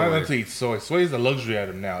to eat soy. Soy is a luxury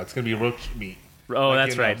item now. It's going to be roach meat. Oh,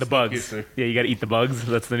 that's right. The bugs. Yeah, you got to eat the bugs.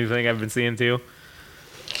 That's the new thing I've been seeing, too.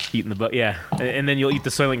 Eating the bug, yeah. And then you'll eat the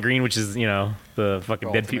Soylent Green, which is, the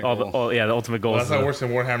fucking dead people. The ultimate goal. Well, that's not worse than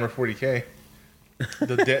Warhammer 40K.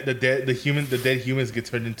 The dead humans get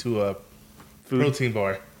turned into a protein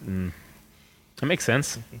bar. That makes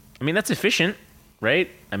sense. I mean, that's efficient, right?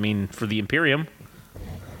 I mean, for the Imperium.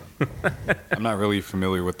 I'm not really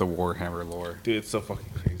familiar with the Warhammer lore. Dude, it's so fucking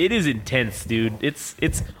crazy. It is intense, dude. It's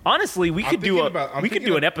honestly, we could do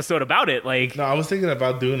an episode about it. Like, no, I was thinking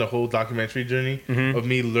about doing a whole documentary journey of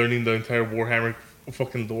me learning the entire Warhammer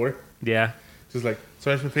fucking lore. Yeah. Just like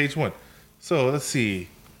starting from page 1. So let's see.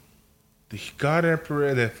 The God Emperor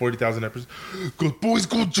and then 40,000 emperors. Go, boys,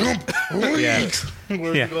 go jump!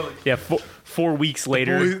 Yeah. 4 weeks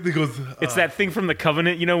later, it's that thing from the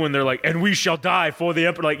Covenant, when they're like, "And we shall die for the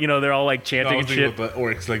Emperor." Like, they're all like chanting and shit. The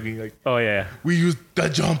orcs like, oh yeah, we use the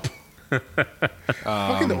jump.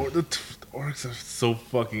 Fucking the orcs are so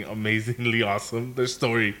fucking amazingly awesome. Their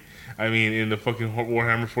story, I mean, in the fucking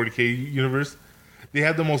Warhammer 40K universe, they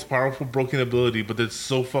have the most powerful broken ability, but they're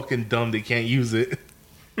so fucking dumb they can't use it.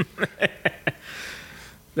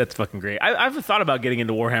 That's fucking great. I've thought about getting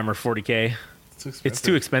into Warhammer 40K. It's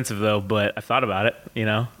too expensive though, but I thought about it.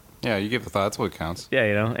 Yeah, you give the thought. That's what counts.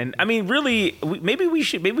 Yeah, and I mean, really, maybe we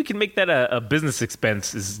can make that a business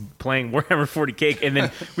expense, is playing Warhammer 40K, and then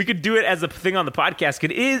we could do it as a thing on the podcast.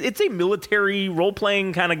 It's a military role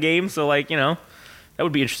playing kind of game, so like that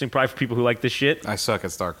would be interesting, probably for people who like this shit. I suck at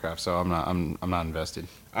StarCraft, so I'm not invested.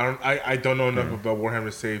 I don't know enough about Warhammer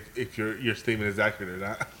to say if your statement is accurate or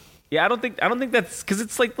not. Yeah, I don't think that's because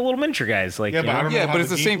it's like the little miniature guys. Like, yeah, but I don't know but it's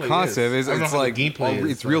the same concept. It's like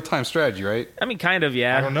it's real time strategy, right? I mean, kind of,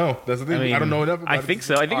 yeah. I don't know. That's the thing. I don't know enough about it. I think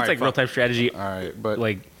so. I think it's like real time strategy. All right, but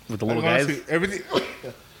like with the little guys. Everything.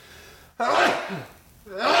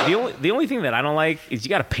 The only thing that I don't like is you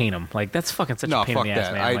got to paint them. Like, that's fucking such a pain in the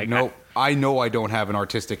ass, man. I know I don't have an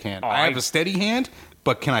artistic hand. I have a steady hand,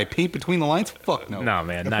 but can I paint between the lines? Fuck no. No,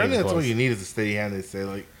 man. Not Apparently, even that's close. all you need is a steady hand. They say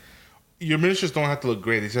like your miniatures don't have to look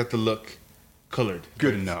great; they just have to look colored.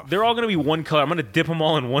 Good enough. They're all gonna be one color. I'm gonna dip them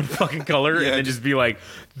all in one fucking color and then just be like,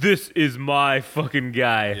 "This is my fucking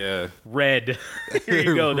guy." Yeah. Red. Here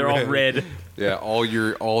you go. They're all red. Yeah, all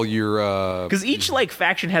your because each like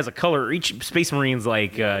faction has a color. Each Space Marines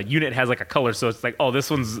like unit has like a color. So it's like, oh,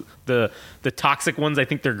 this one's the toxic ones. I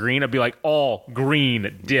think they're green. I'd be like, all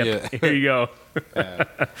green. Dip. Yeah. Here you go.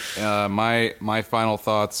 My final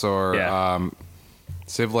thoughts are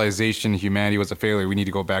civilization, humanity was a failure. We need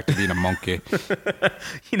to go back to being a monkey.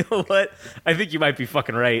 You know what? I think you might be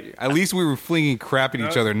fucking right. At least we were flinging crap at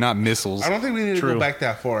each other, not missiles. I don't think we need to go back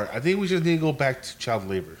that far. I think we just need to go back to child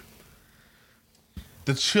labor.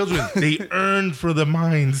 The children, they earned for the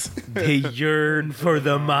mines. They yearn for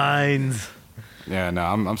the mines. Yeah, no,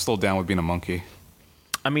 I'm still down with being a monkey.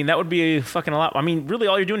 I mean, that would be fucking a lot. I mean, really,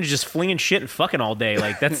 all you're doing is just flinging shit and fucking all day.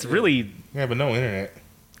 Like, that's really... Yeah, but no internet.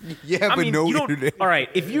 Yeah, but no internet. All right,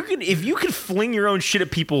 if you can fling your own shit at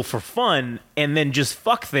people for fun and then just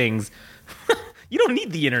fuck things, you don't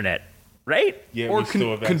need the internet, right? Yeah, or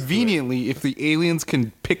conveniently, if the aliens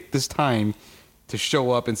can pick this time to show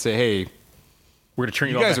up and say, "Hey, we're gonna turn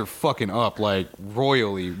you guys are fucking up like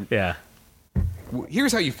royally." Yeah.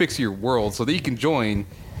 Here's how you fix your world so that you can join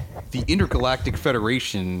the Intergalactic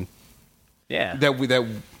Federation. Yeah.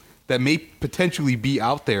 That may potentially be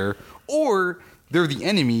out there, or they're the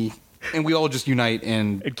enemy, and we all just unite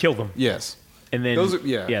and kill them. Yes, and then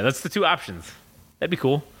that's the two options. That'd be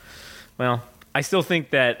cool. Well, I still think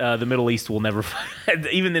that the Middle East will never,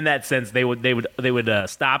 even in that sense, they would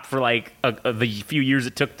stop for like the few years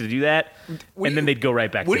it took to do that, then they'd go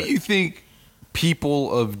right back. What do you think?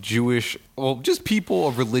 People of just people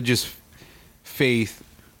of religious faith,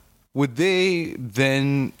 would they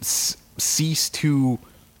then cease to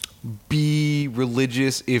be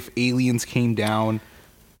religious if aliens came down,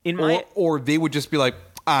 or they would just be like,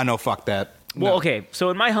 no, fuck that. Well, okay, so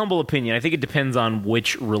in my humble opinion, I think it depends on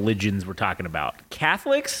which religions we're talking about.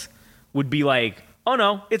 Catholics would be like, oh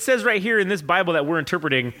no, it says right here in this Bible that we're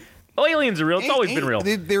interpreting, aliens are real. It's always been real.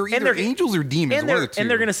 They're either angels or demons. And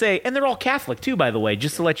they're going to say, and they're all Catholic too, by the way,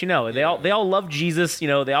 just to let you know. They all love Jesus. They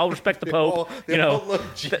all respect the Pope. They all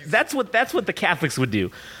love Jesus. That's what the Catholics would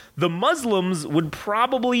do. The Muslims would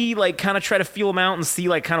probably like kind of try to feel them out and see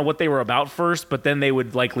like kind of what they were about first, but then they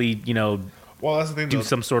would likely, well, that's the thing, do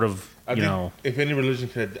some sort of, if any religion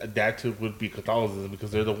could adapt to it, would be Catholicism,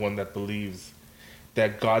 because they're the one that believes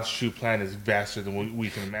that God's true plan is vaster than what we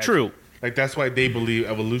can imagine. True. Like, that's why they believe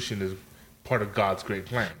evolution is part of God's great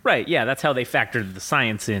plan. Right, yeah, that's how they factored the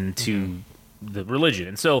science into the religion.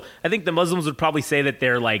 And so I think the Muslims would probably say that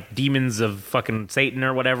they're like demons of fucking Satan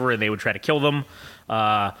or whatever, and they would try to kill them.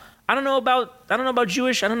 I don't know about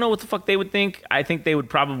Jewish. I don't know what the fuck they would think. I think they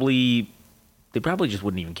probably just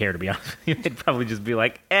wouldn't even care, to be honest. They'd probably just be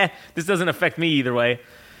like, this doesn't affect me either way,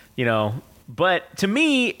 But to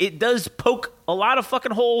me, it does poke a lot of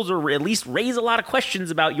fucking holes, or at least raise a lot of questions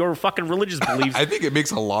about your fucking religious beliefs. I think it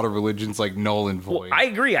makes a lot of religions like null and void. Well, I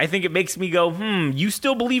agree. I think it makes me go, you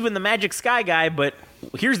still believe in the magic sky guy, but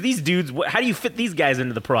here's these dudes. How do you fit these guys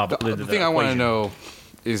into the problem? The thing I want to know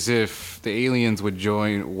is if the aliens would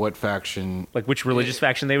join what faction. Like which religious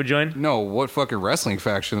faction they would join? No, what fucking wrestling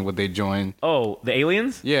faction would they join? Oh, the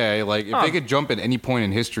aliens? Yeah, like if they could jump at any point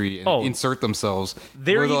in history and insert themselves.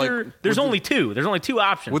 There's only two. There's only two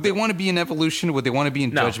options. Would they want to be in Evolution? Would they want to be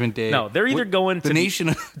in Judgment Day? No, they're either going to the Nation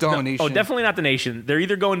of Domination. No, definitely not the Nation. They're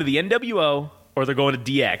either going to the NWO or they're going to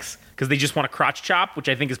DX, because they just want to crotch chop, which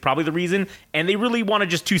I think is probably the reason, and they really want to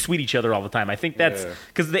just too sweet each other all the time. I think that's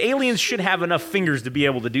because the aliens should have enough fingers to be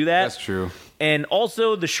able to do that. That's true. And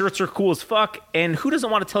also, the shirts are cool as fuck, and who doesn't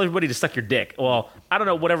want to tell everybody to suck your dick? Well, I don't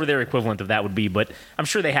know, whatever their equivalent of that would be, but I'm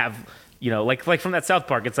sure they have, like from that South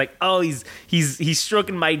Park, it's like, oh, he's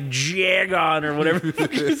stroking my jagon, or whatever the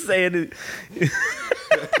fuck you're saying.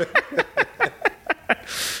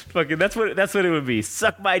 Fucking, that's what it would be.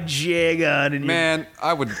 Suck my jig on. And man,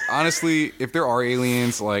 I would honestly, if there are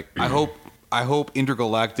aliens, like I hope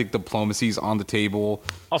intergalactic diplomacy's on the table.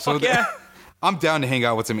 Oh, fuck yeah. I'm down to hang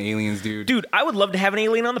out with some aliens, dude. Dude, I would love to have an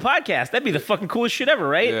alien on the podcast. That'd be the fucking coolest shit ever,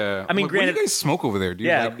 right? Yeah. I mean, what granted, do you guys smoke over there, dude?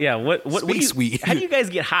 Yeah, like, yeah. What do you, sweet. How do you guys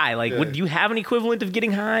get high? Like, do you have an equivalent of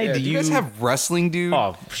getting high? Yeah, do you guys have wrestling, dude?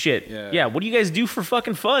 Oh shit. Yeah. What do you guys do for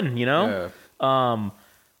fucking fun? Yeah.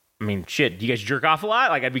 I mean, shit, do you guys jerk off a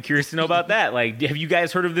lot? Like, I'd be curious to know about that. Like, have you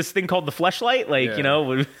guys heard of this thing called the Fleshlight? Like,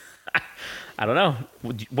 I don't know.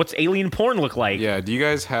 What's alien porn look like? Yeah, do you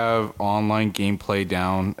guys have online gameplay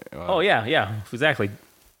down? Yeah, exactly.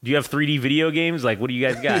 Do you have 3D video games? Like, what do you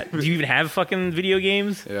guys got? Do you even have fucking video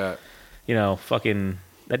games? Yeah. Fucking,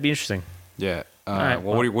 that'd be interesting. Yeah. Right,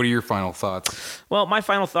 well, what are your final thoughts? Well, my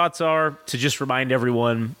final thoughts are to just remind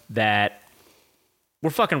everyone that we're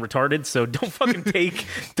fucking retarded, so don't fucking take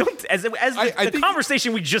the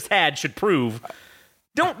conversation we just had should prove.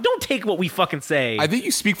 Don't take what we fucking say. I think you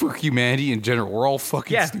speak for humanity in general. We're all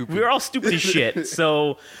fucking stupid. We're all stupid as shit.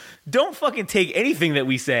 So don't fucking take anything that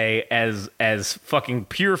we say as fucking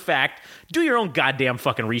pure fact. Do your own goddamn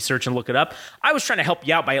fucking research and look it up. I was trying to help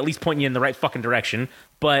you out by at least pointing you in the right fucking direction,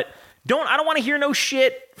 but I don't want to hear no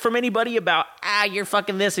shit from anybody about you're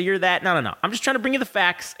fucking this or you're that. No. I'm just trying to bring you the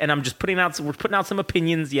facts, and we're putting out some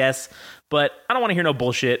opinions, yes, but I don't want to hear no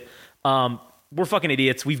bullshit. We're fucking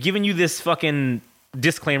idiots. We've given you this fucking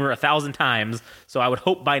disclaimer 1,000 times, so I would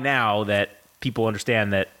hope by now that people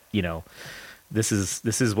understand that this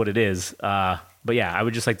is what it is. But yeah, I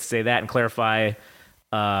would just like to say that and clarify.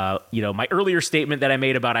 My earlier statement that I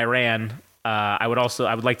made about Iran. I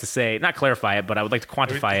would like to say, not clarify it, but I would like to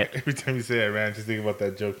quantify it. Every time you say Iran, just think about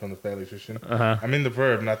that joke from the Fat Electrician. I mean the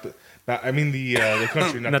verb, the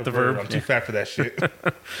country, not the verb. I'm too fat for that shit.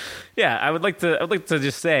 Yeah, I would like to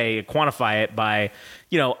just say, quantify it by,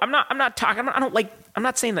 I'm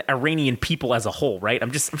not saying the Iranian people as a whole, right?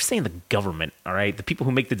 I'm saying the government, all right? The people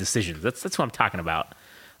who make the decisions. That's what I'm talking about.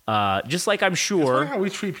 Just like I'm sure. It's funny how we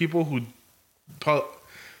treat people who,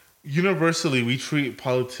 universally, we treat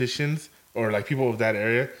politicians or like people of that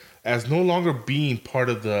area as no longer being part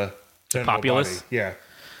of the populace. Body. Yeah.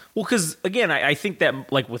 Well, because again, I think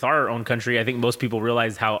that like with our own country, I think most people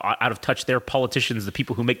realize how out of touch their politicians, the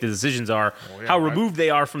people who make the decisions are, how removed they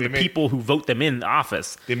are from the people who vote them in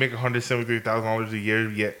office. They make $173,000 a year,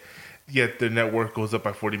 yet their net worth goes up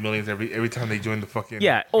by $40 million every time they join the fucking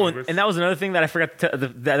Congress. And that was another thing that I forgot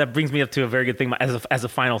that brings me up to a very good thing as a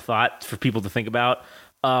final thought for people to think about.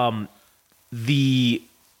 The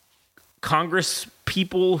Congress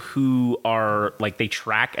people who are like, they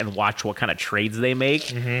track and watch what kind of trades they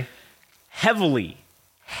make, heavily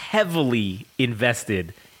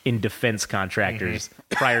invested in defense contractors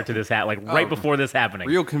prior to this right before this happening.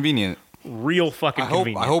 Real convenient. Real fucking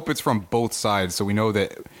convenient. I hope it's from both sides, so we know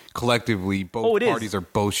that, collectively, both parties are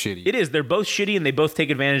both shitty. It is. They're both shitty, and they both take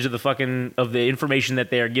advantage of the information that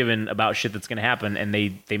they are given about shit that's going to happen, and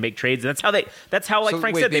they make trades. And that's how like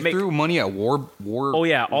Frank said, they threw money at war. Oh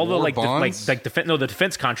yeah, all the bonds? the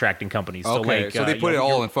defense contracting companies. Okay, so they put it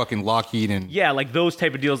all in fucking Lockheed and like those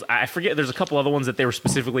type of deals. I forget. There's a couple other ones that they were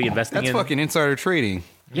specifically investing in. That's fucking insider trading.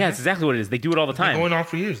 Yeah, it's exactly what it is. They do it all the time. It's been going on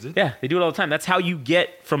for years, dude. Yeah, they do it all the time. That's how you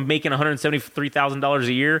get from making $173,000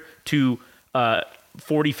 a year to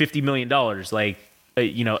 $40-50 million, like a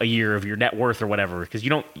year of your net worth or whatever. Because you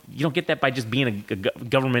don't get that by just being a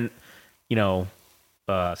government,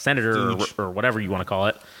 senator or whatever you want to call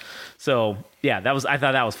it. So yeah, I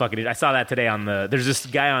thought that was fucking. I saw that today on there's this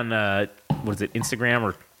guy on what is it, Instagram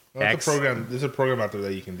or X? There's a program out there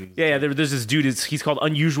that you can do. Yeah, there's this dude. He's called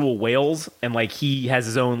Unusual Whales, and like he has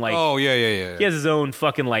his own like. Oh yeah. He has his own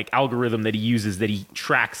fucking like algorithm that he uses that he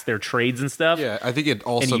tracks their trades and stuff. Yeah, I think it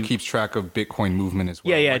also keeps track of Bitcoin movement as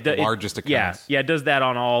well. Yeah, like the largest accounts. Yeah, it does that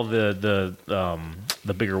on all the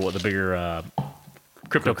bigger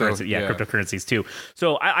cryptocurrency, cryptocurrencies too.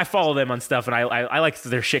 So I follow them on stuff, and I like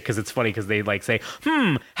their shit because it's funny because they like say,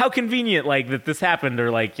 how convenient like that this happened,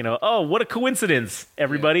 or like oh, what a coincidence,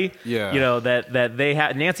 everybody. Yeah. That they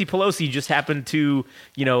had Nancy Pelosi just happened to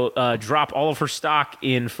drop all of her stock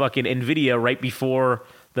in fucking Nvidia right before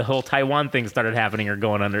the whole Taiwan thing started happening or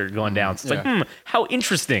going down. So it's like how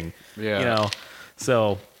interesting. Yeah.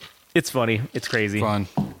 So it's funny. It's crazy. Fun.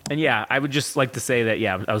 And yeah, I would just like to say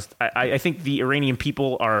that I think the Iranian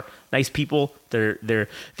people are nice people. They're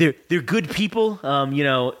good people.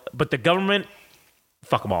 But the government,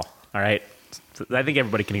 fuck them all. All right. So I think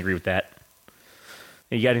everybody can agree with that.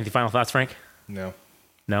 You got any final thoughts, Frank? No.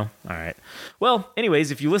 All right. Well,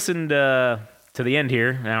 anyways, if you listened to the end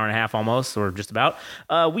here, an hour and a half almost, or just about,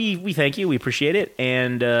 we thank you. We appreciate it.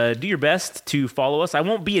 And do your best to follow us. I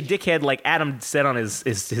won't be a dickhead like Adam said on his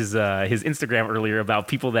Instagram earlier about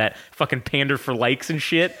people that fucking pander for likes and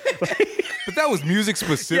shit. But that was music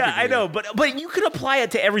specific. Yeah, I know, but you can apply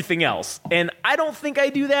it to everything else. And I don't think I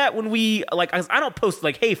do that when we I don't post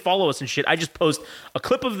like, hey, follow us and shit. I just post a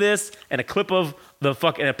clip of this and a clip of the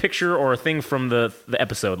fucking a picture or a thing from the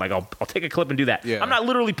episode. Like I'll take a clip and do that. Yeah. I'm not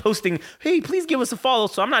literally posting, hey, please give us a follow.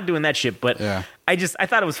 So I'm not doing that shit. But yeah. I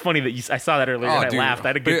thought it was funny that I saw that earlier and I laughed. I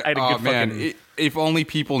had a good fucking. If only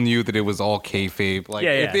people knew that it was all kayfabe. Like,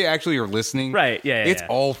 if they actually are listening, right? Yeah, it's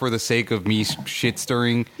all for the sake of me shit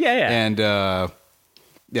stirring. Yeah. And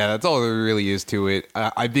that's all there really is to it.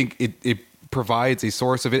 I think it provides a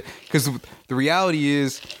source of it because the reality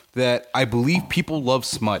is that I believe people love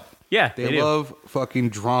smut. Yeah, they love fucking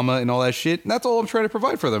drama and all that shit. And that's all I'm trying to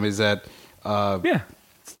provide for them is that.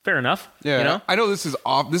 Fair enough. Yeah, I know this is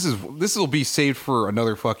off. This will be saved for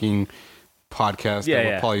another fucking podcast that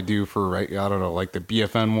we'll probably do for I don't know, like the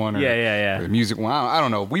BFN one or the music one. I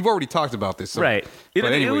don't know. We've already talked about this. So, right.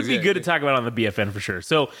 It would be good to talk about on the BFN for sure.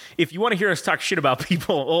 So if you want to hear us talk shit about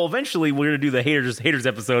people, well, eventually we're going to do the haters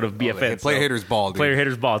episode of BFN. Play haters ball, dude. Play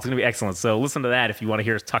haters ball. It's going to be excellent. So listen to that if you want to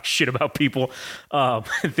hear us talk shit about people,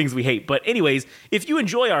 things we hate. But anyways, if you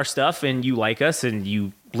enjoy our stuff and you like us and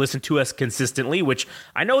you listen to us consistently, which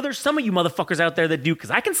I know there's some of you motherfuckers out there that do, because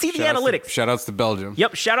I can see the analytics. Shout outs to Belgium.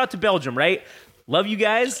 Yep, shout out to Belgium, right? Love you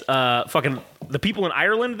guys. Fucking the people in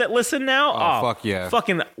Ireland that listen now. Oh, fuck yeah.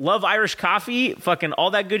 Fucking love Irish coffee. Fucking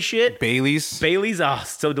all that good shit. Bailey's.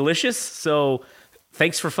 So delicious. So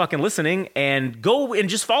thanks for fucking listening. And go and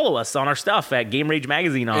just follow us on our stuff at Game Rage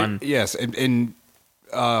Magazine on. Yes. And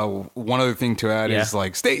one other thing to add is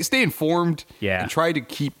like stay informed. Yeah. And try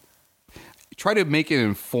to make an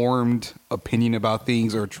informed opinion about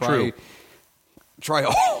things, or try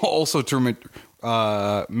also to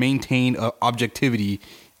maintain objectivity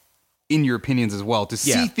in your opinions as well, to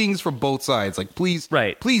see things from both sides. Like, please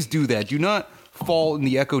do that. Do not fall in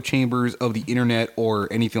the echo chambers of the internet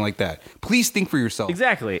or anything like that. Please think for yourself.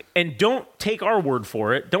 Exactly. And don't take our word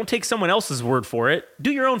for it. Don't take someone else's word for it.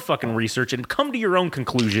 Do your own fucking research and come to your own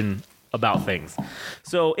conclusion about things.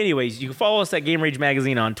 So anyways, you can follow us at Game Rage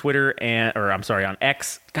Magazine on Twitter on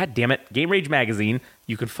X. God damn it. Game Rage Magazine.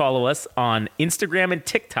 You can follow us on Instagram and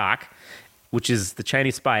TikTok, which is the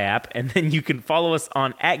Chinese spy app. And then you can follow us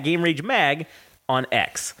on at Game Rage Mag on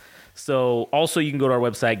X. So also you can go to our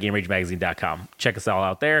website, GameRageMagazine.com. Check us all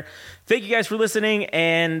out there. Thank you guys for listening.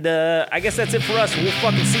 And I guess that's it for us. We'll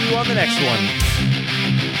fucking see you on the next one.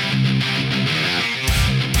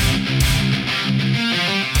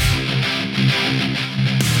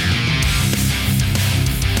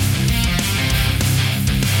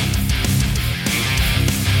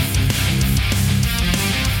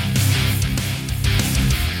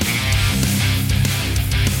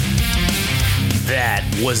 That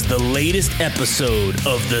was the latest episode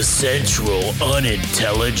of the Central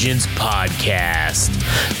Unintelligence Podcast.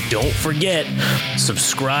 Don't forget,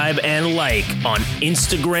 subscribe and like on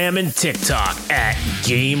Instagram and TikTok at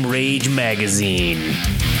Game Rage Magazine.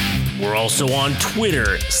 We're also on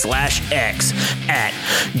Twitter /X at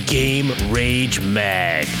Game Rage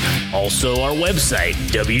Mag. Also our website,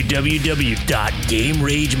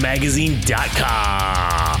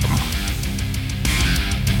 www.GameRageMagazine.com.